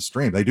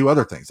mainstream. They do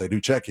other things. They do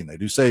checking, they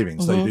do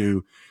savings, they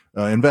do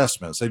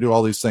investments, they do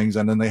all these things.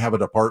 And then they have a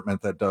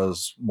department that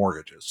does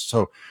mortgages.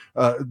 So,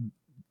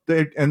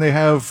 they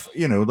have,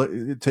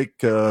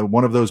 take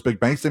one of those big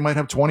banks, they might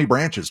have 20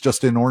 branches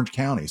just in Orange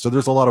County. So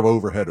there's a lot of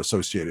overhead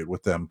associated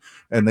with them,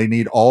 and they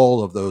need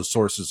all of those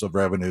sources of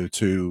revenue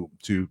to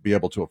be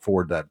able to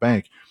afford that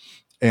bank.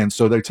 And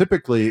so they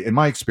typically, in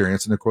my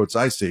experience, and the quotes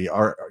I see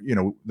are,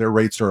 their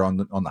rates are on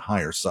the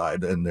higher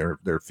side, and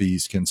their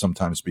fees can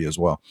sometimes be as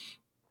well.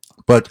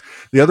 But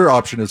the other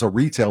option is a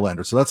retail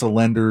lender. So that's a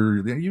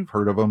lender, you've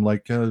heard of them,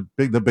 like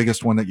the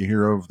biggest one that you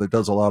hear of that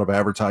does a lot of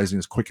advertising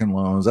is Quicken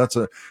Loans. That's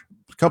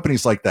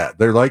companies like that.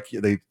 They're like,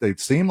 they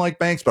seem like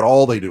banks, but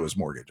all they do is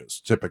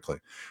mortgages typically.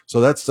 So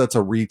that's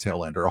a retail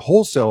lender. A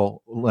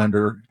wholesale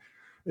lender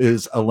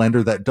is a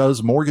lender that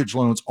does mortgage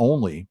loans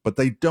only, but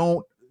they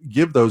don't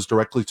give those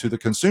directly to the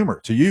consumer,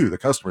 to you, the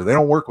customer. They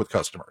don't work with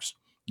customers.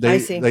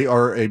 They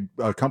are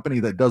a company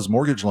that does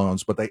mortgage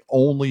loans, but they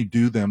only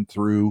do them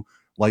through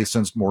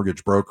licensed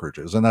mortgage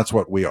brokerages. And that's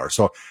what we are.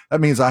 So that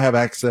means I have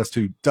access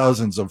to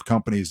dozens of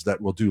companies that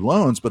will do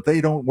loans, but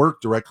they don't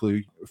work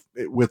directly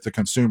with the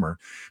consumer.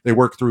 They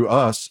work through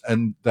us,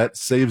 and that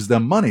saves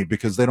them money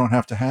because they don't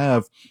have to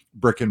have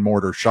brick and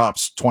mortar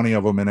shops, 20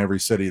 of them in every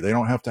city. They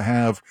don't have to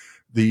have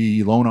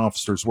the loan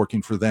officers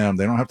working for them.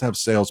 They don't have to have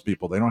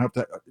salespeople.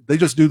 They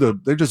just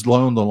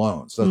loan the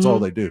loans. That's all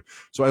they do.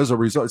 So as a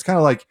result, it's kind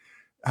of like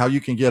how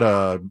you can get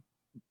a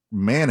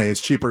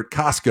mayonnaise cheaper at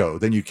Costco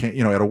than you can,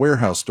 at a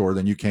warehouse store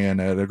than you can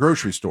at a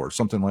grocery store.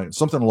 Something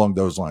along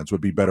those lines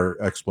would be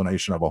better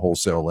explanation of a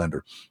wholesale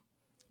lender.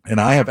 And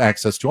I have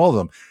access to all of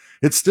them.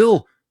 It's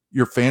still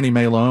your Fannie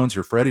Mae loans,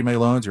 your Freddie Mae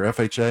loans, your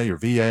FHA, your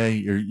VA,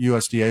 your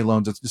USDA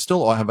loans. It's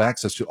still all have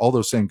access to all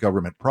those same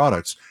government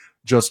products.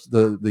 Just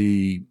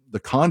the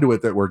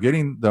conduit that we're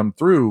getting them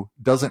through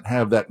doesn't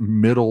have that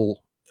middleman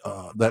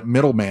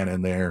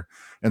in there.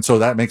 And so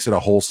that makes it a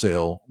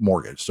wholesale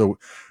mortgage. So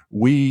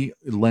we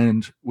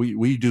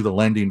do the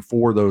lending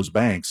for those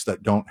banks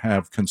that don't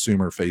have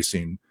consumer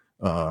facing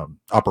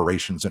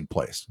operations in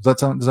place.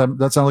 Does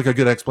that sound like a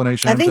good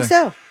explanation? I think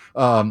so.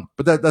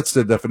 But that's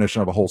the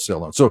definition of a wholesale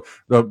loan. So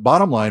the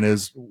bottom line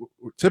is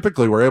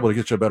typically we're able to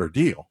get you a better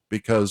deal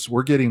because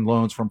we're getting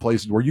loans from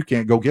places where you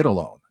can't go get a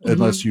loan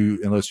unless you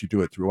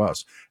do it through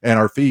us. And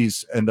our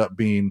fees end up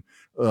being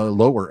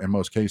lower in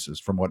most cases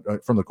from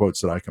the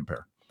quotes that I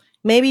compare.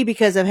 Maybe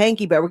because of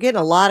Hanky, but we're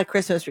getting a lot of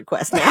Christmas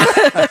requests now.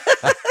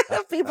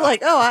 People are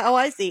like,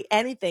 I see.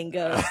 Anything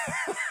goes.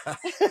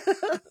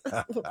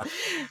 A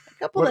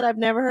couple that I've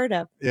never heard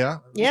of. Yeah.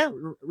 Yeah.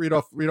 Read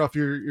off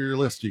your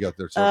list you got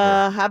there.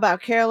 How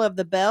about Carol of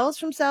the Bells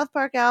from South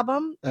Park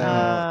album?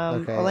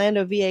 Okay.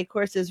 Orlando VA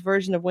Course's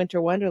version of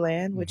Winter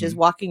Wonderland, which is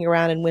walking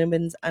around in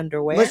women's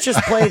underwear. Let's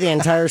just play the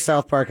entire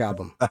South Park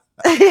album.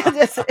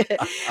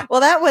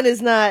 Well, that one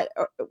is not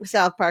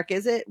South Park,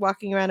 is it?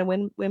 Walking around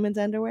in women's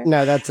underwear?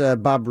 No, that's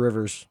Bob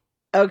Rivers.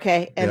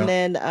 Okay. And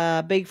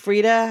then Big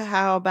Frida,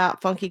 how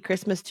about Funky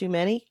Christmas Too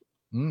Many?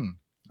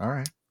 All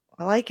right.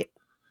 I like it.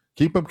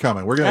 Keep them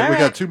coming. We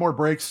got two more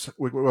breaks.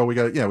 We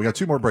got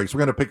two more breaks. We're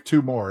going to pick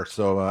two more.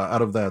 So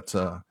out of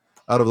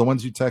the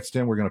ones you text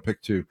in, we're going to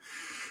pick two.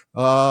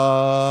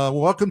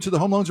 Welcome to the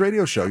Home Loans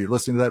Radio Show. You're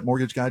listening to that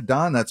mortgage guy,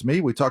 Don. That's me.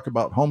 We talk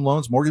about home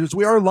loans, mortgages.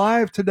 We are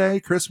live today,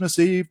 Christmas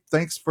Eve.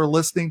 Thanks for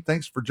listening.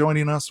 Thanks for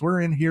joining us.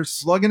 We're in here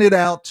slugging it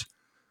out,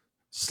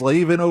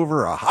 slaving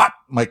over a hot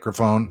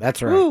microphone.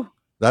 That's right. Woo.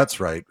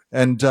 That's right.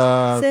 And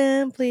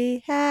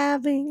Simply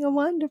having a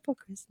wonderful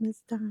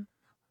Christmas time.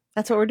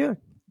 That's what we're doing.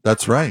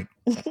 that's right.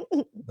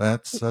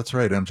 That's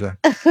right, MJ.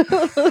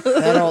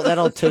 that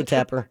old toe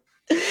tapper.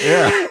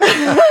 Yeah.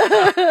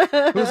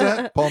 Who's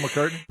that? Paul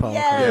McCartney? Paul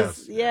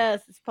Yes,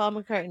 it's Paul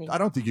McCartney. I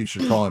don't think you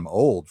should call him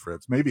old,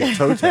 Fritz. Maybe a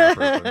toe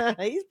tapper.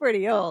 He's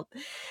pretty old.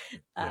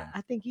 Yeah. I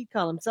think he'd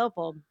call himself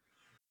old.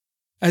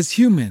 As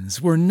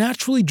humans, we're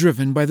naturally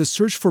driven by the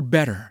search for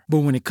better. But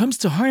when it comes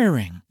to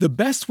hiring, the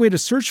best way to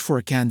search for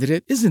a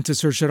candidate isn't to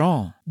search at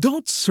all.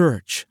 Don't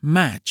search,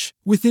 match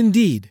with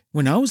Indeed.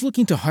 When I was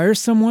looking to hire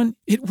someone,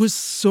 it was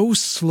so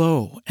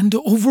slow and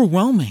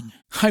overwhelming.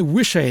 I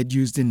wish I had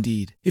used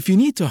Indeed. If you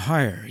need to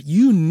hire,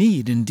 you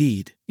need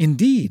Indeed.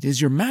 Indeed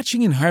is your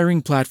matching and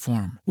hiring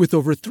platform with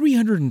over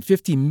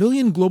 350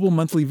 million global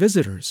monthly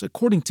visitors,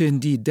 according to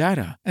Indeed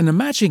data, and a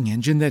matching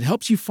engine that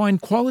helps you find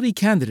quality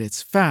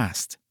candidates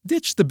fast.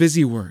 Ditch the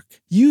busy work.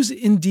 Use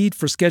Indeed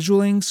for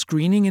scheduling,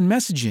 screening, and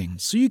messaging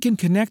so you can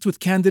connect with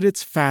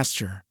candidates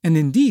faster. And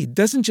Indeed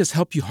doesn't just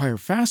help you hire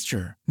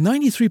faster.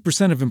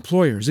 93% of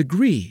employers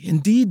agree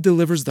Indeed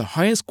delivers the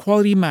highest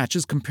quality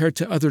matches compared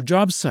to other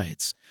job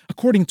sites,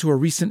 according to a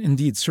recent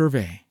Indeed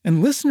survey.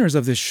 And listeners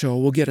of this show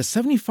will get a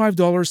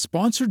 $75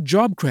 sponsored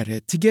job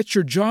credit to get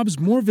your jobs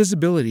more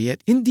visibility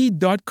at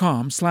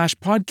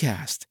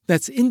Indeed.com/podcast.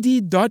 That's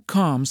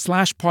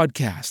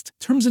Indeed.com/podcast.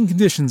 Terms and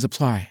conditions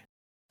apply.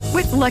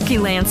 With Lucky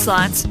Land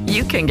Slots,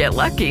 you can get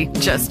lucky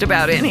just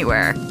about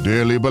anywhere.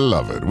 Dearly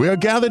beloved, we are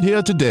gathered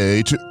here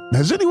today to...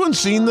 Has anyone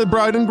seen the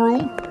bride and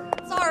groom?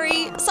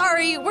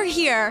 Sorry, we're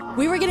here.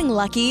 We were getting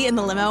lucky in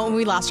the limo and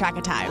we lost track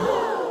of time.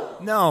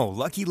 No,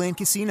 Lucky Land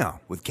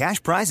Casino, with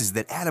cash prizes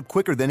that add up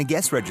quicker than a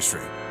guest registry.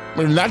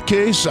 In that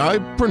case, I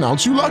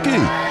pronounce you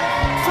lucky.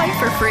 Play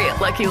for free at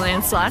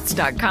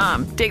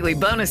LuckyLandSlots.com. Daily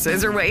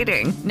bonuses are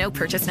waiting. No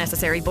purchase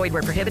necessary. Void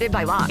where prohibited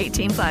by law.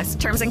 18+.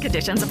 Terms and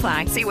conditions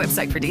apply. See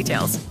website for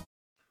details.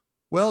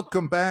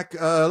 Welcome back.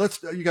 I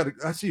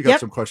see you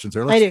got some questions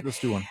there. Let's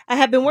do one. I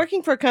have been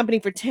working for a company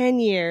for 10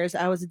 years.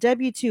 I was a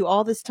W-2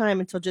 all this time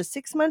until just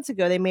 6 months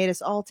ago. They made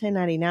us all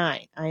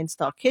 1099. I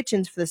install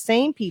kitchens for the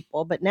same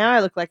people, but now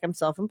I look like I'm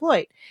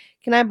self-employed.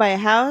 Can I buy a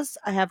house?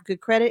 I have good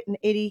credit and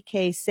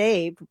 $80K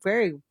saved.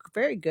 Very,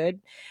 very good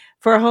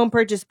for a home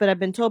purchase, but I've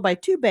been told by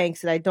 2 banks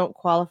that I don't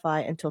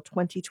qualify until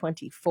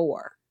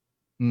 2024.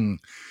 The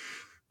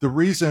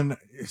reason,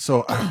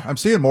 so I'm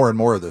seeing more and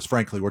more of this,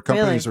 frankly, where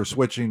companies are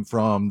switching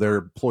from their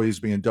employees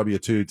being W-2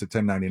 to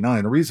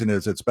 1099. The reason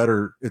is it's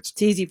better. It's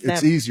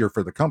easier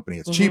for the company.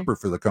 It's cheaper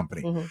for the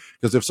company.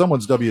 Because if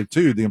someone's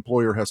W-2, the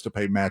employer has to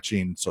pay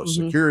matching Social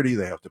Security.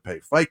 They have to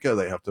pay FICA.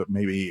 They have to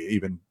maybe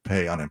even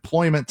pay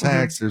unemployment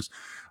tax. There's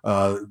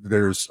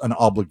an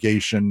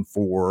obligation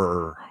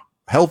for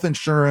health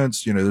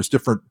insurance. There's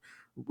different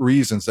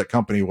reasons that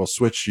company will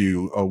switch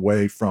you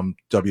away from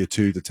W-2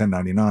 to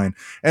 1099,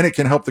 and it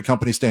can help the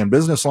company stay in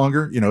business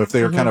longer. If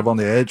they're kind of on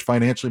the edge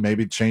financially,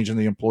 maybe changing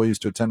the employees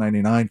to a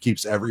 1099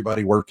 keeps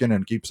everybody working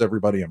and keeps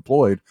everybody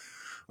employed.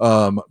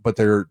 But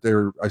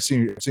I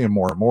see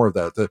more and more of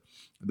that.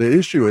 The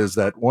issue is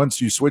that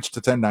once you switch to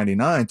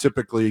 1099,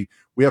 typically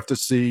we have to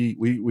see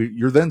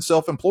you're then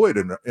self-employed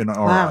in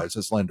our eyes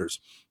as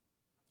lenders.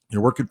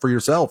 You're working for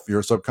yourself.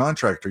 You're a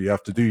subcontractor. You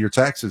have to do your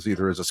taxes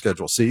either as a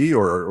Schedule C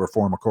or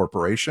form a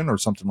corporation or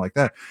something like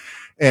that.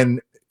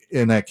 And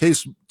in that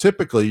case,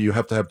 typically you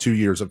have to have 2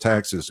 years of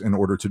taxes in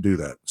order to do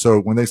that. So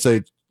when they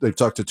say they've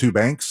talked to 2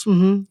 banks,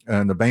 and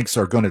the banks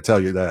are going to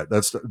tell you that,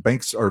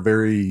 banks are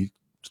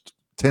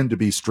tend to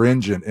be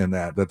stringent in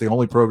that the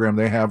only program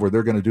they have where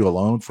they're going to do a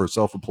loan for a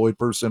self-employed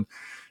person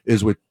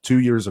is with 2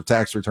 years of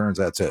tax returns.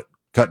 That's it,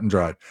 cut and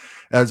dried.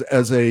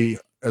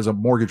 As a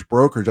mortgage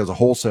brokerage, as a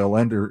wholesale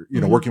lender,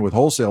 working with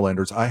wholesale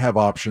lenders, I have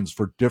options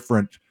for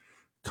different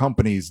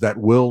companies that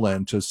will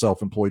lend to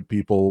self-employed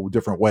people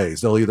different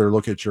ways. They'll either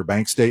look at your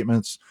bank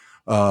statements.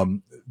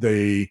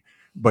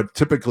 But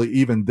typically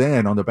even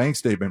then on the bank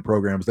statement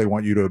programs, they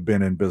want you to have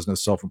been in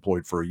business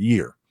self-employed for a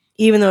year.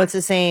 Even though it's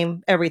the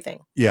same everything.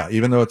 Yeah,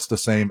 even though it's the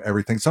same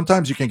everything.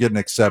 Sometimes you can get an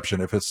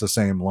exception if it's the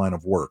same line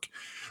of work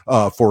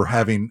for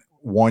having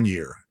 1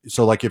 year.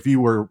 So like if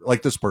you were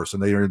like this person,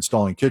 they are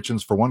installing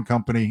kitchens for one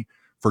company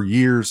for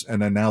years,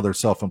 and then now they're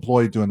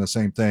self-employed doing the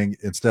same thing.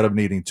 Instead of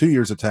needing 2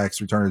 years of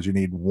tax returns, you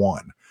need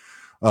 1.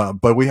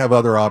 But we have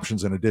other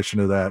options in addition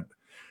to that,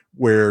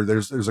 where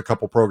there's a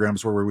couple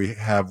programs where we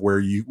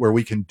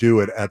can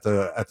do it at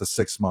the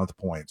 6 month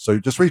point. So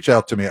just reach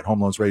out to me at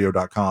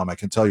homeloansradio.com. I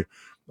can tell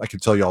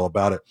you all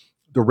about it.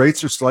 The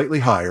rates are slightly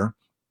higher,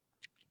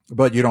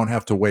 but you don't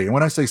have to wait. And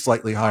when I say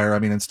slightly higher, I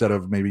mean, instead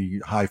of maybe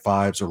high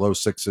 5s or low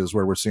 6s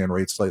where we're seeing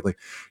rates slightly,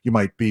 you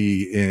might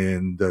be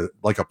in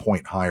like a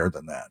point higher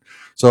than that.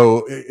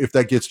 So if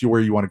that gets you where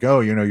you want to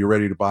go, you're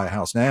ready to buy a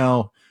house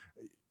now.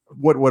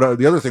 What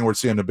the other thing we're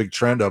seeing a big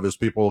trend of is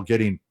people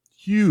getting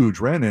huge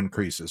rent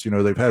increases.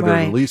 They've had their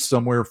Right. lease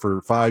somewhere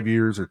for 5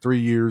 years or 3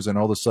 years, and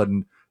all of a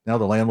sudden now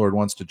the landlord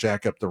wants to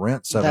jack up the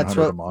rent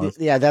 $700 a month.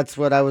 Yeah, that's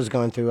what I was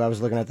going through. I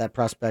was looking at that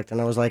prospect, and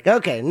I was like,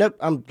 okay, nope,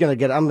 I'm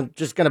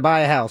just gonna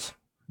buy a house.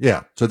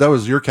 Yeah, so that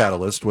was your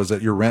catalyst, was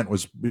that your rent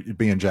was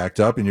being jacked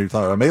up, and you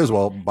thought, I may as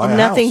well buy a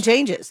Nothing house.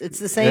 changes. It's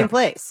the same Yeah.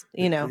 place,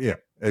 Yeah,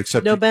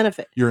 except no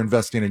benefit. you're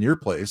investing in your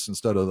place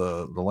instead of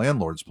the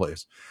landlord's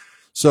place.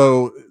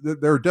 So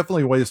there are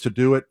definitely ways to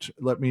do it.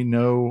 Let me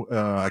know.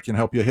 I can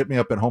help you. Hit me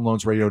up at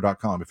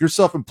homeloansradio.com. If you're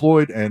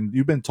self-employed and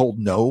you've been told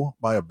no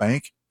by a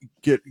bank,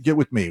 get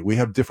with me. We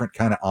have different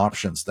kind of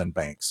options than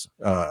banks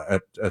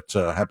at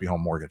Happy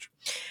Home Mortgage.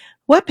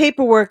 What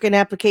paperwork and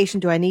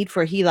application do I need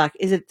for a HELOC?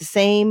 Is it the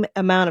same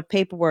amount of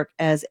paperwork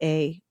as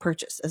a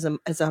purchase, as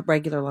a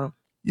regular loan?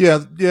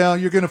 Yeah,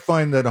 you're going to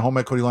find that a home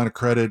equity line of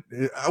credit,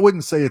 I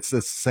wouldn't say it's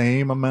the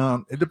same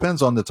amount. It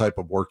depends on the type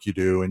of work you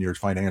do and your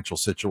financial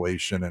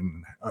situation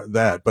and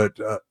that. But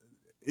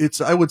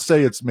I would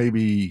say it's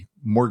maybe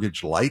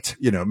mortgage light,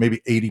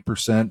 maybe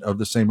 80% of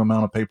the same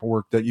amount of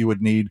paperwork that you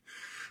would need.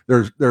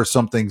 There are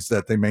some things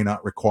that they may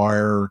not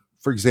require.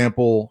 For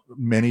example,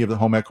 many of the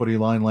home equity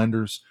line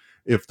lenders,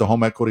 if the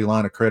home equity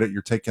line of credit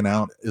you're taking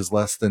out is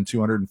less than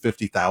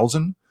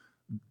 $250,000,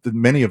 then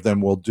many of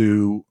them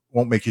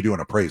won't make you do an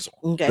appraisal.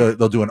 Okay.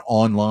 They'll do an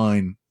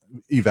online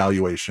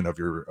evaluation of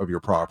your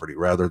property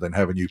rather than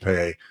having you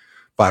pay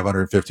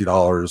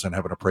 $550 and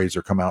have an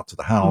appraiser come out to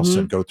the house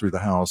and go through the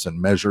house and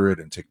measure it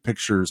and take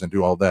pictures and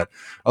do all that.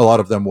 A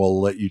lot of them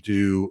will let you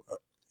do,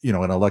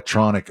 an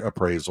electronic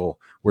appraisal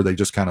where they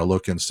just kind of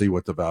look and see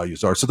what the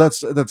values are. So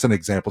that's an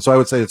example. So I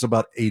would say it's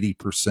about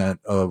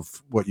 80%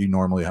 of what you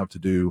normally have to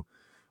do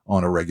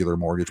on a regular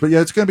mortgage. But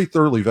yeah, it's going to be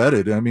thoroughly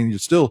vetted. I mean,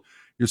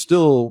 you're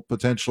still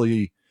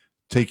potentially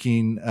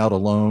taking out a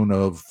loan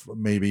of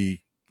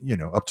maybe,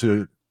 up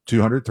to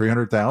 200,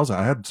 300,000.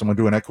 I had someone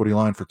do an equity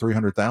line for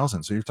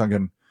 300,000. So you're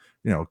talking,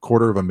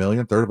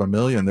 $250,000,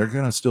 $350,000. They're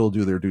going to still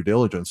do their due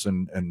diligence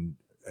and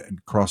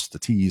cross the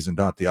T's and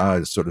dot the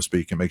I's, so to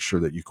speak, and make sure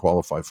that you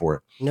qualify for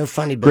it. No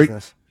funny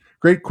business.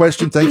 Great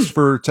question. Thanks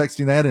for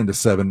texting that into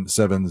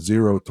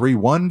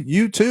 77031.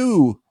 You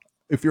too,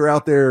 if you're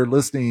out there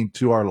listening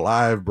to our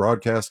live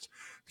broadcast,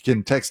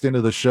 can text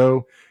into the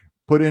show,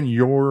 put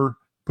your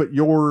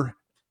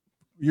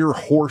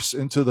horse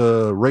into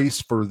the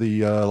race for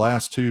the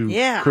last two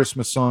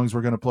Christmas songs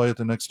we're going to play at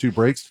the next two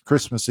breaks.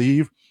 Christmas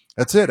Eve.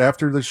 That's it.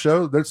 After the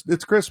show,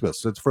 it's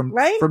Christmas. It's from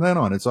then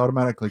on. It's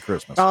automatically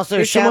Christmas.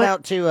 Also, shout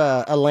out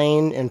to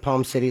Elaine in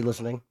Palm City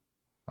listening.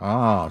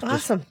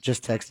 Awesome.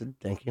 Just texted.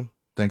 Thank you.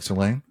 Thanks,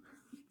 Elaine.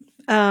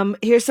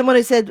 Here's someone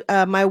who said,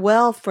 my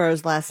well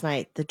froze last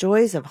night. The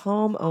joys of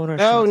home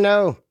ownership. Oh,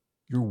 no.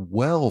 Your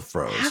well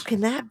froze. How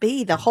can that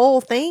be? The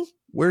whole thing?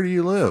 Where do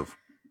you live?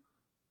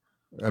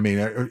 I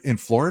mean, in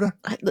Florida?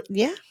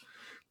 Yeah,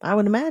 I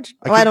would imagine.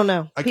 I don't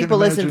know. People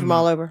listen from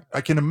all over.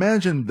 I can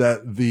imagine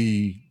that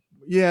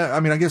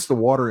I guess the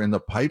water in the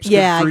pipes.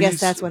 Yeah, could freeze. I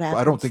guess that's what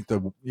happens. I don't think the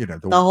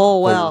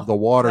whole well, the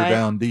water right?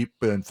 down deep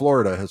in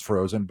Florida has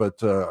frozen,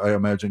 but I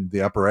imagine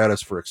the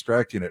apparatus for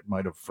extracting it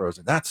might have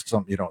frozen. That's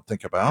something you don't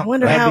think about. I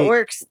wonder how it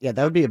works. Yeah,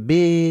 that would be a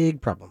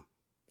big problem.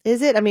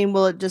 Is it? I mean,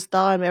 will it just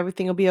thaw and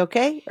everything will be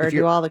okay, or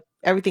do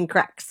everything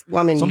cracks?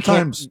 Well, I mean,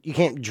 sometimes you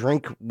can't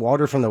drink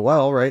water from the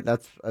well, right?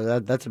 That's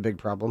a big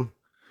problem.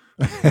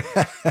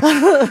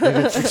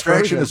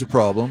 Extraction is a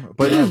problem,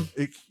 but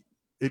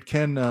it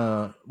can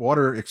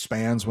water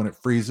expands when it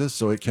freezes,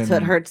 so it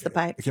hurts the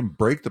pipe. It can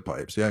break the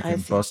pipes. Yeah, it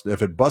can bust.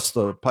 If it busts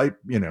the pipe,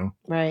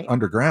 right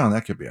underground,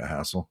 that could be a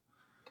hassle.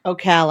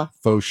 Ocala.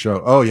 Faux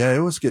show. Oh yeah, it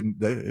was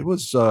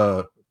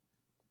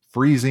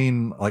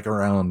freezing like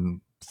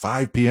around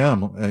 5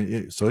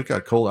 p.m. So it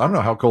got cold. I don't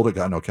know how cold it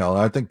got in Ocala.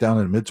 I think down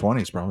in the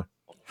mid-20s probably.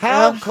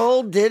 How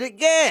cold did it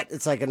get?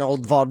 It's like an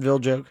old vaudeville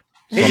joke.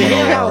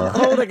 How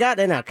cold it got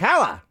in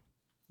Ocala?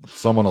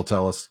 Someone will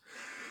tell us.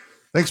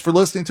 Thanks for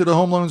listening to the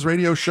Home Loans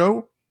Radio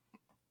Show.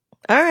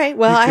 All right.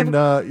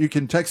 Well, you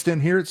can text in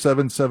here at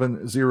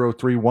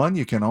 77031.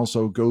 You can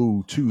also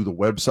go to the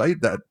website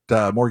that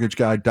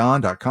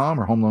mortgageguydon.com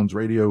or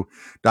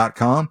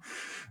homeloansradio.com.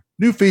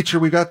 New feature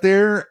we got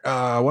there.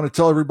 I want to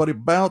tell everybody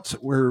about.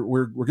 We're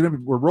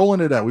rolling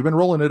it out. We've been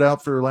rolling it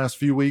out for the last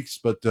few weeks,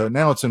 but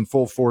now it's in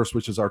full force,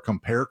 which is our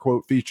compare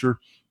quote feature.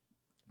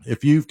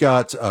 If you've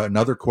got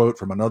another quote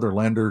from another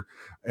lender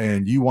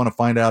and you want to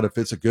find out if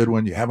it's a good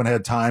one, you haven't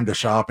had time to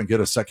shop and get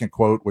a second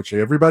quote, which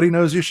everybody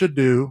knows you should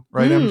do,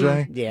 right,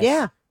 MJ? Yes.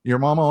 Yeah. Your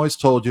mom always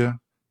told you,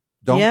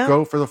 don't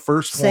go for the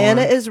first one.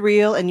 Santa is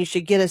real, and you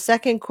should get a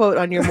second quote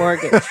on your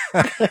mortgage.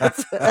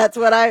 That's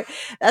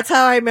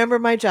how I remember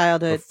my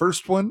childhood. The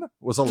first one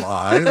was a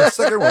lie. The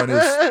second one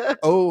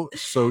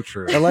is so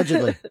true.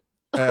 Allegedly.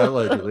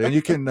 Allegedly. And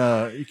you can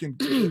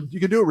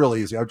do it real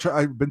easy.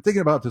 I've been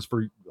thinking about this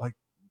for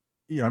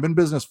I've been in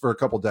business for a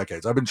couple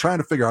decades. I've been trying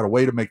to figure out a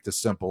way to make this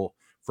simple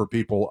for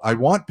people. I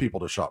want people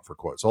to shop for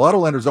quotes. A lot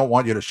of lenders don't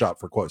want you to shop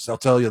for quotes. They'll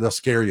tell you, they'll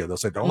scare you. They'll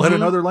say, don't let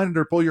another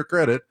lender pull your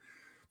credit.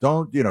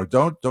 You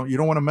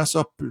don't want to mess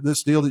up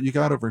this deal that you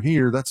got over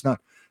here. That's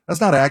not, That's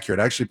not accurate.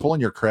 Actually,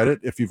 pulling your credit,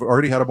 if you've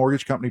already had a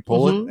mortgage company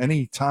pull it,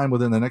 any time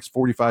within the next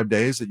 45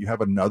 days that you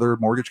have another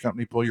mortgage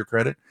company pull your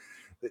credit,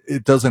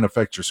 it doesn't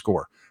affect your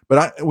score.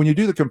 But when you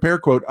do the compare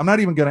quote, I'm not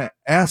even going to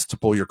ask to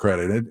pull your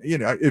credit. And,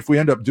 if we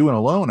end up doing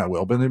a loan, I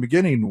will. But in the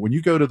beginning, when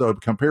you go to the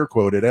compare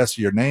quote, it asks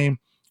you your name,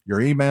 your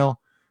email,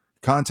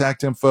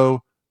 contact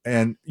info,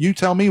 and you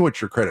tell me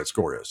what your credit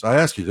score is. I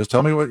ask you, just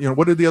tell me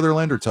what did the other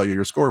lender tell you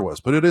your score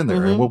was? Put it in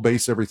there, and we'll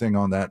base everything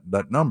on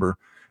that number.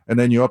 And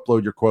then you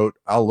upload your quote.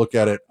 I'll look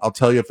at it. I'll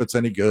tell you if it's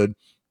any good.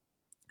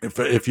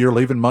 If you're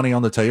leaving money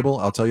on the table,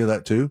 I'll tell you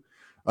that too.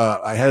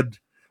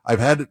 I've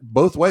had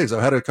both ways.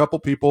 I've had a couple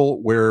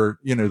people where,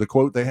 the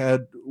quote they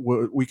had,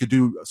 we could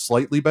do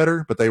slightly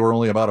better, but they were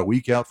only about a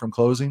week out from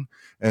closing.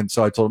 And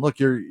so I told them, look,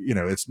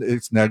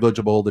 it's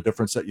negligible, the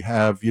difference that you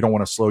have. You don't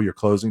want to slow your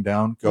closing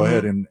down. Go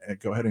ahead and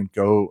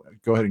go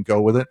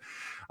with it.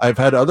 I've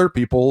had other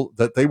people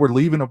that they were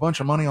leaving a bunch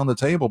of money on the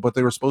table, but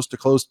they were supposed to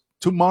close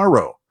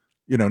tomorrow.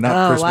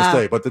 Not Christmas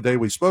Day, but the day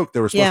we spoke,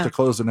 they were supposed to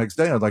close the next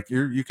day. I was like,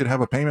 you could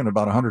have a payment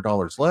about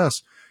 $100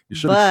 less. You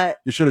should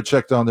have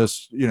checked on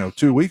this,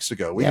 2 weeks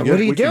ago. What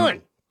are you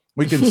doing?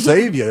 We can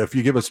save you if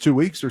you give us 2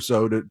 weeks or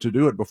so to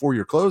do it before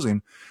you're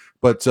closing.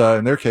 But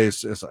in their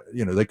case, it's,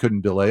 they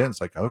couldn't delay it.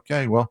 It's like,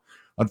 okay, well,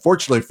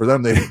 unfortunately for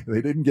them, they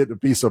didn't get the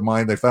peace of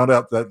mind. They found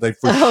out that they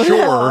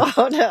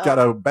got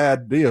a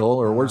bad deal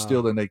or worse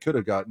deal than they could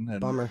have gotten. And,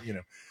 bummer.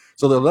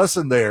 So the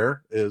lesson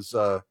there is,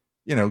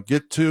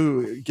 get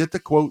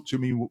the quote to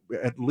me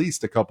at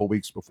least a couple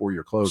weeks before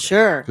you're closing.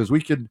 Sure. Because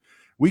we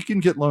can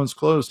get loans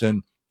closed,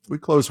 and we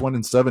closed one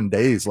in 7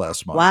 days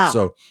last month. Wow.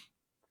 So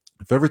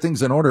if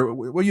everything's in order,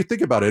 well, you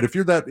think about it. If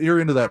you're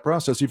into that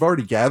process, you've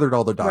already gathered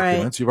all the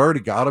documents. Right. You've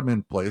already got them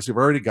in place. You've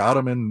already got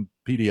them in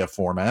PDF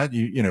format.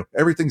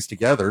 Everything's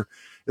together.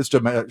 It's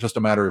just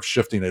a matter of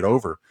shifting it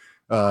over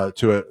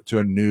to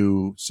a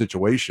new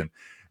situation.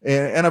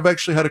 And I've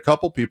actually had a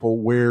couple people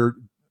where,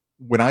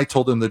 when I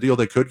told them the deal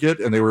they could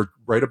get and they were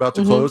right about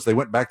to close, they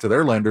went back to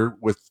their lender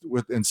with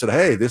and said,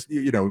 hey, this,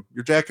 you're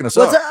jacking us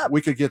up.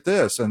 We could get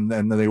this. And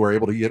then they were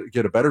able to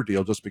get a better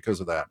deal just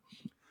because of that.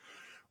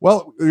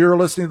 Well, you're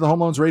listening to the Home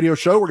Loans Radio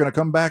Show. We're going to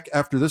come back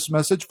after this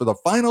message for the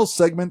final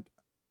segment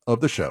of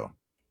the show.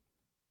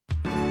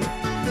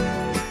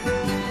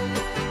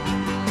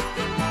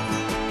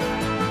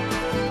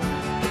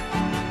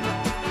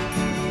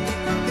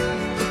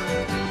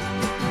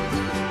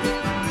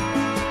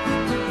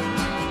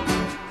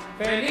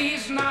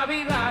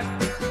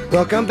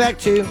 Welcome back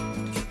to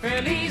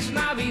Feliz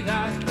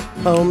Navidad.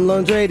 Home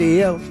Loans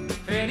Radio.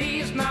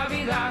 Feliz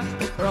Navidad.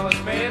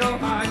 Prospero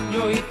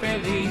año y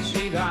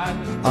felicidad.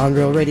 On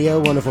Real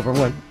Radio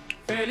 104.1.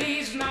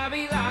 Feliz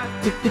Navidad.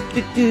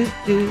 Feliz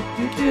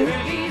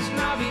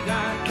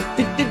Navidad.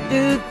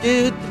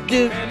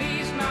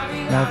 Feliz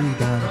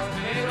Navidad.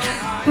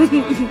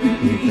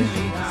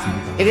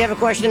 If you have a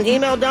question,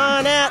 email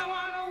Don at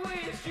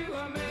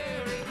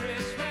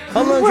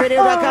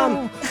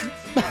homeloansradio.com.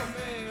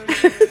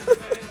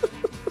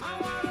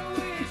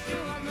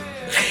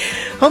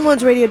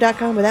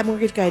 HomeLoansRadio.com or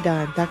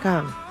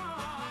thatmortgageguyDon.com.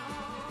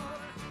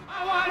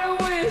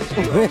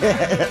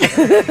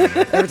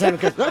 Every time it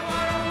comes up.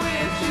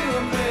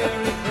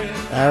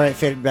 All right,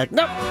 fade back.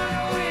 No.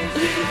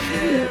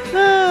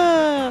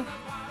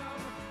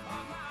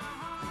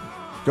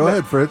 Go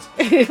ahead, Fritz.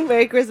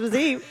 Merry Christmas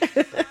Eve.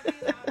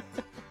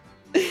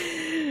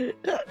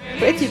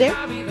 Fritz, you there?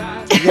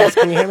 Yes,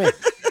 can you hear me?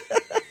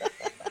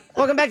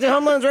 Welcome back to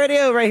Home Loans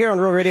Radio, right here on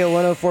Real Radio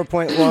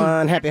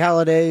 104.1. Happy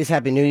holidays,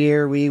 Happy New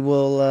Year. We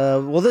will,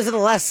 this is the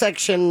last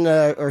section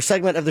or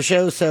segment of the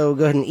show, so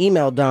go ahead and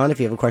email Don if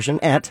you have a question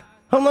at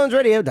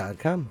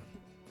homeloansradio.com.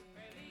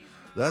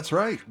 That's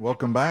right.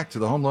 Welcome back to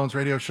the Home Loans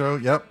Radio Show.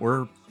 Yep,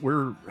 we're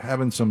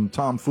having some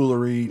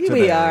tomfoolery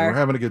today. We are. We're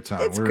having a good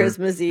time. We're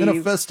Christmas Eve. In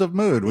a festive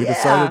mood. We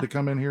decided to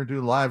come in here and do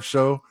a live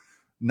show,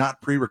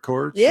 not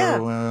pre-record. Yeah.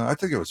 So I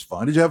think it was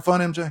fun. Did you have fun,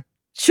 MJ?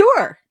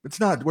 Sure. We're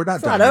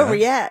not done not over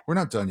yet. We're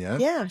not done yet.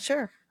 Yeah,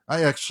 sure.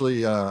 I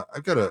actually,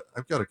 I've got a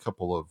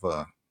couple of,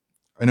 I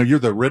know you're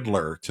the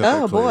Riddler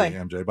typically, oh boy,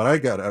 MJ, but I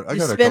got a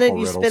couple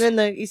riddles.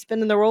 You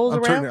spinning the rolls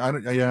around? I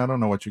don't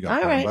know what you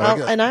got. All right.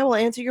 I will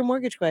answer your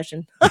mortgage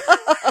question.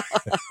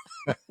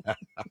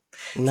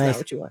 Nice.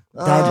 What you want.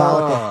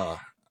 Diabolical.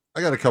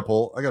 I got a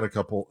couple.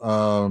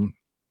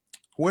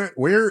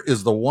 Where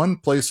is the one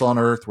place on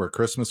earth where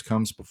Christmas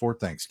comes before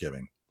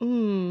Thanksgiving?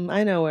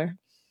 I know where.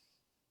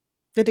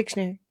 The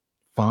dictionary.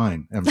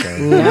 Fine, MJ. Nice.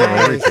 You know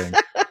everything.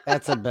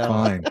 That's a bell.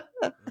 Fine.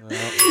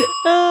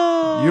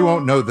 You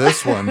won't know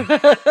this one.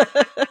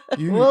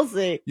 We'll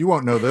see. You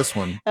won't know this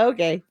one.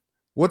 Okay.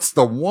 What's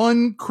the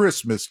one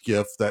Christmas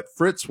gift that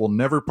Fritz will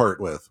never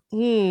part with?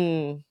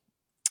 I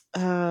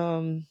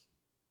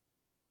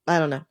don't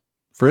know.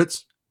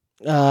 Fritz?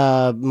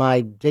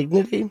 My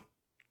dignity?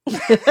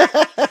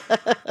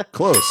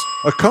 Close.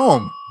 A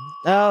comb.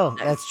 Oh,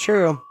 that's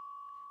true.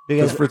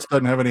 Because Fritz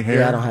doesn't have any hair.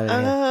 Yeah, I don't have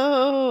any hair.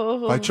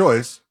 By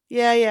choice.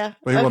 Yeah.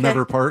 But he will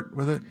never part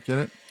with it. Get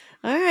it?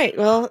 All right.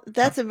 Well,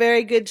 that's a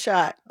very good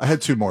shot. I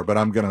had two more, but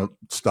I'm going to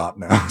stop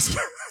now.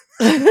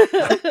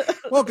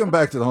 Welcome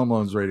back to the Home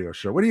Loans Radio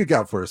Show. What do you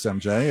got for us,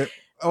 MJ?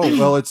 Oh,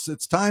 well,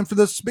 it's time for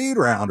the speed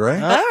round,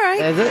 right? All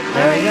right. Is it?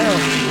 There you go.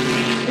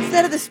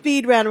 Instead of the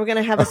speed round, we're going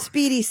to have a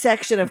speedy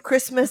section of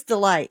Christmas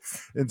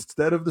delights.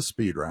 Instead of the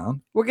speed round.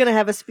 We're going to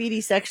have a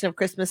speedy section of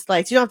Christmas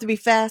delights. You don't have to be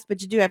fast,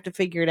 but you do have to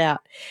figure it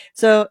out.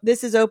 So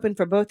this is open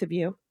for both of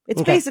you.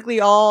 It's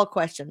basically all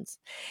questions.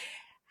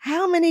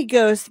 How many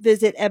ghosts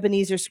visit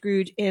Ebenezer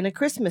Scrooge in A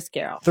Christmas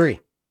Carol? 3.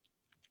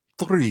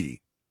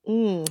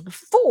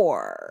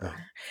 4.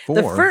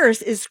 The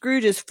first is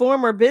Scrooge's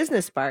former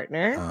business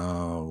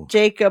partner,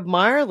 Jacob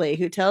Marley,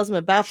 who tells him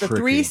about the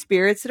 3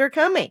 spirits that are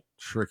coming.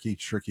 Tricky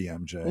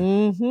MJ.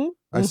 Mm-hmm.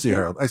 I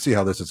see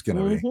how this is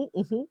going to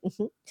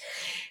be.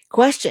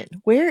 Question: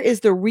 where is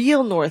the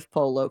real North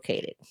Pole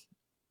located?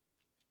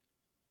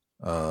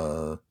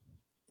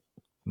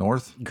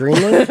 North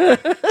Greenland. I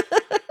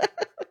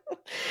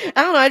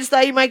don't know. I just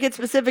thought you might get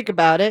specific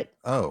about it.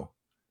 Oh,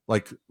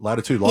 like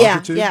latitude,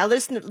 longitude? Yeah.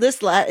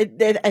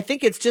 I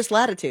think it's just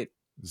latitude.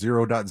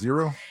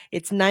 0.0.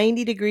 It's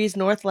 90 degrees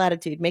north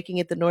latitude, making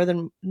it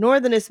the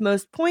northernest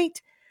most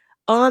point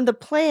on the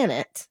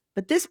planet.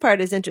 But this part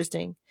is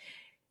interesting.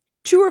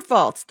 True or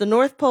false? The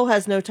North Pole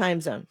has no time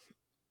zone.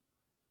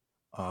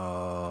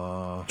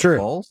 True.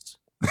 False.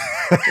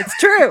 It's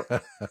true.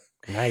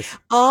 Nice.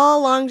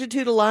 All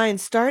longitudinal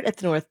lines start at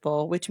the North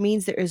Pole, which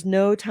means there is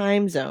no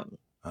time zone.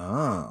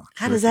 Oh,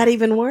 how does that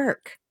even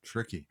work?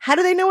 Tricky. How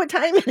do they know what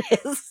time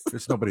it is?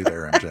 There's nobody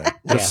there, MJ.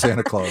 Just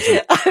Santa Claus.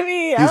 I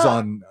mean, he's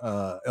on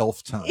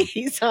elf time.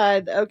 He's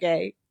on.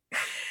 Okay.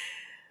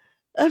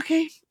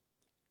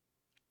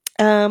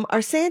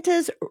 Are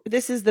Santas?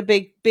 This is the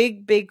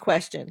big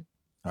question.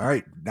 All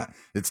right, now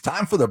it's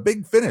time for the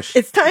big finish.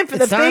 It's time for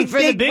the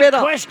big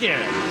riddle.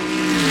 Question.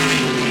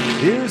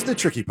 Here's the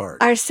tricky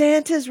part. Are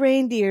Santa's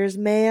reindeers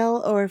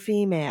male or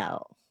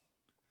female?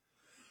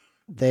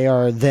 They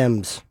are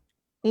thems.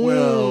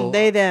 Well,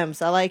 they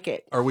thems. I like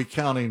it. Are we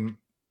counting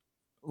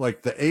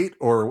like the 8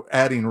 or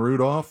adding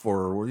Rudolph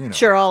or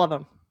Sure, all of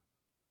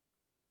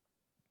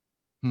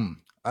them.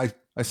 I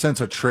sense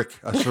some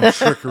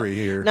trickery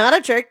here. Not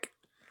a trick.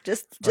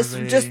 Just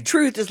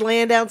truth. Just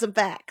laying down some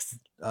facts.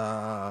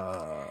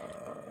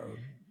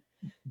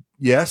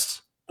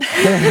 Yes.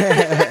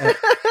 I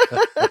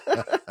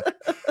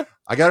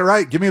got it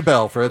right. Give me a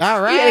bell, Fritz.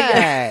 All right.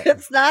 Yeah,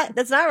 that's not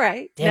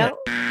right. Damn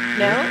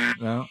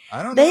No.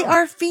 I don't know. They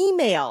are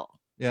female.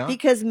 Yeah.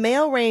 Because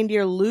male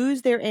reindeer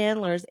lose their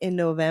antlers in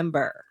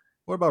November.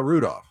 What about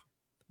Rudolph?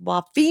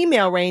 While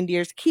female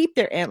reindeers keep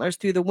their antlers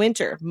through the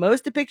winter.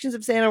 Most depictions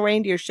of Santa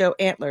reindeer show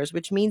antlers,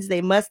 which means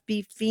they must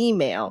be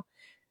female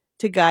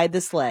to guide the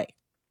sleigh.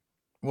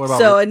 What about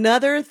so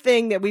another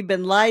thing that we've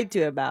been lied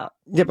to about.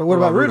 Yeah, but what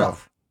about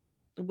Rudolph?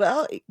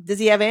 Well, does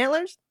he have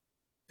antlers?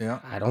 Yeah.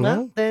 I don't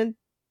know. Then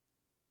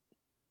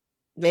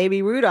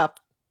maybe Rudolph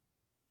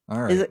All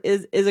right.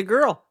 is a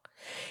girl.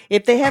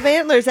 If they have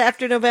antlers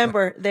after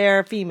November,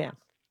 they're female.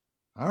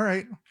 All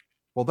right.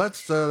 Well,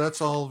 that's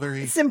all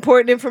very. It's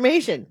important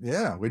information.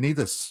 Yeah, we need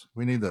this.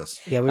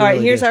 Yeah. All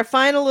right. Here's our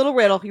final little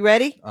riddle. You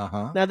ready?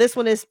 Now this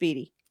one is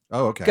speedy.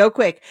 Oh, okay. Go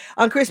quick.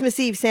 On Christmas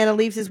Eve, Santa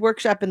leaves his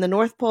workshop in the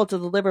North Pole to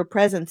deliver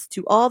presents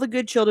to all the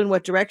good children.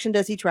 What direction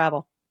does he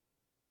travel?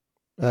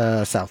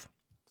 South.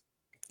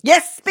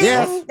 Yes, bing!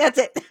 Yes. That's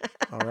it.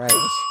 All right.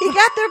 He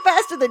got there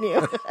faster than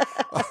you.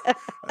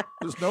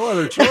 There's no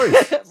other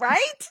choice.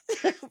 Right?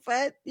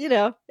 But,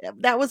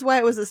 that was why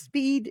it was a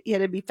speed. You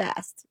had to be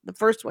fast. The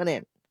first one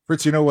in.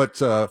 Fritz, you know what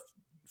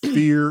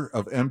fear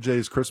of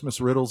MJ's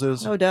Christmas riddles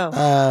is? Oh,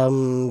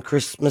 no.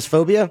 Christmas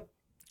phobia?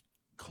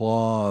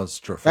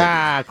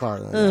 Claustrophobia.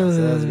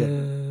 Claustrophobia. That was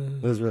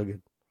good. That was real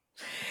good.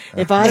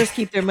 If otters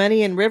keep their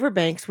money in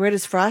riverbanks, where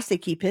does Frosty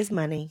keep his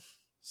money?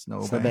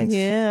 Snowbanks.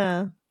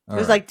 Yeah. All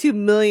There's right. like 2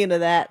 million of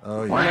that yeah.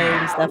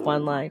 lame stuff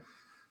online.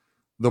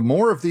 The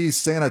more of these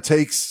Santa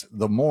takes,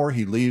 the more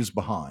he leaves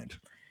behind.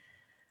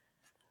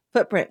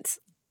 Footprints.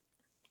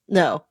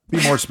 No.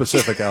 Be more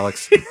specific,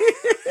 Alex.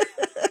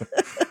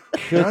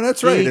 No,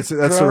 that's right. That's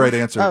the right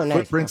answer. Oh, nice.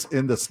 Footprints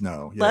in the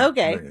snow. Yeah,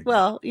 Okay. there you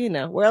go. Well,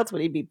 where else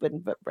would he be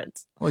putting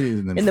footprints? Well,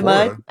 in the Florida.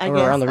 mud, I Or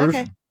guess. on the roof.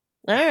 Okay.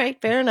 All right.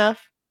 Fair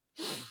enough.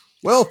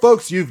 Well,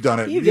 folks, you've done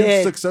it. You You've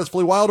did.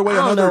 successfully whiled away I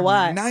don't know another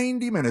why.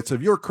 90 minutes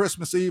of your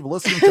Christmas Eve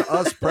listening to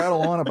us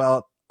prattle on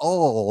about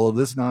all of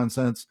this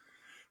nonsense.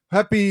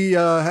 Happy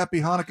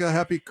Hanukkah,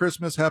 happy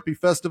Christmas, happy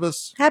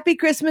Festivus. Happy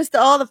Christmas to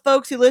all the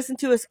folks who listen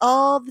to us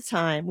all the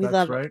time. We That's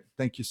love right. it.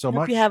 Thank you so Hope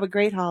much. you have a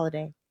great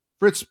holiday.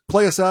 Fritz,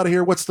 play us out of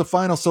here. What's the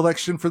final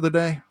selection for the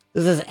day?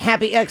 This is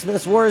Happy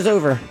Xmas War is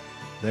over.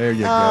 There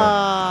you go.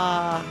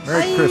 Ah,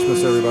 Merry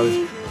Christmas,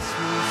 everybody.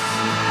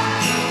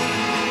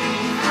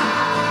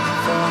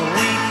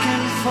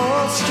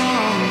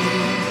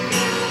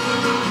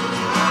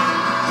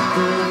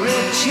 The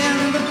rich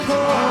and the poor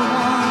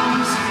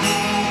ones.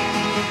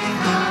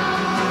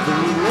 The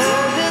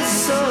road is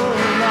so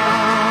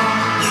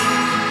long,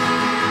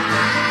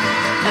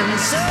 and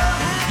so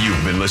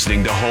You've been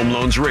listening to Home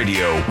Loans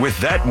Radio with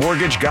that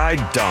mortgage guy,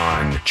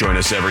 Don. Join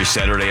us every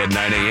Saturday at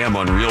 9 a.m.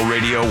 on Real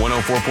Radio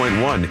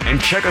 104.1 and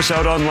check us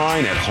out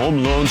online at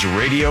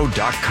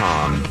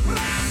homeloansradio.com.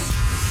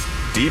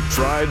 Deep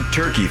fried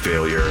turkey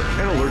failure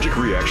and allergic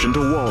reaction to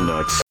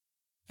walnuts.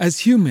 As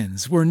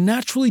humans, we're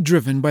naturally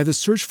driven by the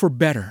search for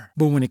better.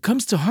 But when it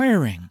comes to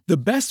hiring, the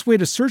best way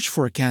to search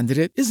for a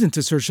candidate isn't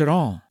to search at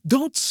all.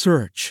 Don't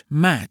search,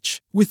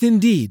 match with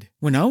Indeed.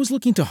 When I was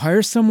looking to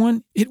hire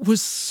someone, it was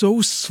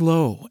so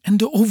slow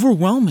and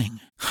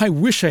overwhelming. I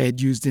wish I had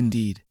used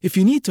Indeed. If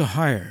you need to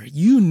hire,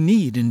 you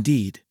need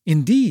Indeed.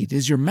 Indeed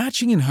is your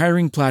matching and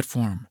hiring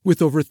platform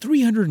with over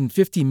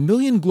 350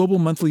 million global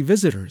monthly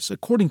visitors,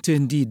 according to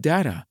Indeed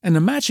data, and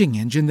a matching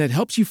engine that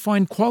helps you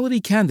find quality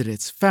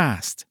candidates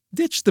fast.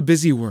 Ditch the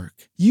busy work.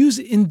 Use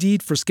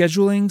Indeed for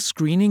scheduling,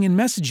 screening, and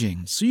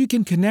messaging so you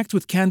can connect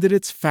with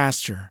candidates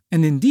faster.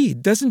 And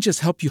Indeed doesn't just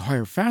help you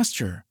hire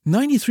faster.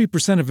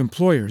 93% of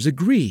employers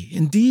agree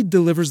Indeed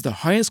delivers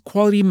the highest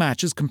quality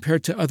matches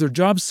compared to other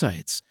job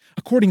sites,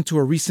 according to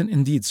a recent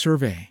Indeed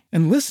survey.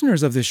 And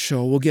listeners of this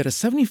show will get a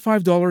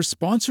 $75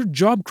 sponsored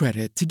job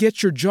credit to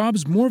get your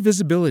jobs more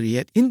visibility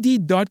at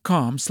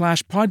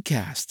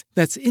Indeed.com/podcast.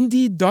 That's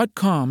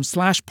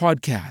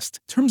Indeed.com/podcast.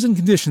 Terms and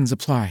conditions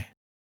apply.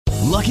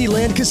 Lucky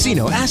Land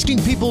Casino,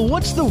 asking people,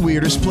 what's the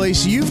weirdest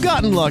place you've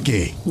gotten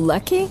lucky?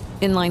 Lucky?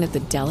 In line at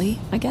the deli,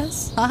 I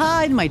guess?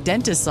 Aha, in my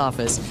dentist's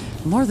office.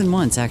 More than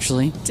once,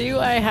 actually. Do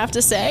I have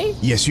to say?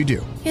 Yes, you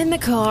do. In the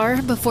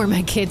car before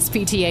my kids'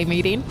 PTA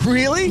meeting.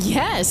 Really?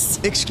 Yes.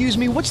 Excuse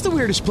me, what's the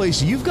weirdest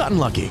place you've gotten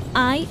lucky?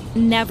 I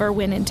never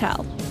win and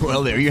tell.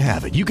 Well, there you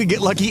have it. You can get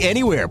lucky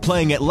anywhere,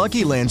 playing at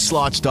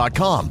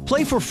LuckyLandSlots.com.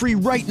 Play for free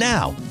right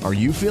now. Are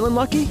you feeling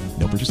lucky?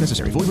 No purchase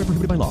necessary. Void where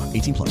prohibited by law.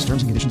 18+.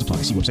 Terms and conditions apply.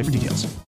 See website for details.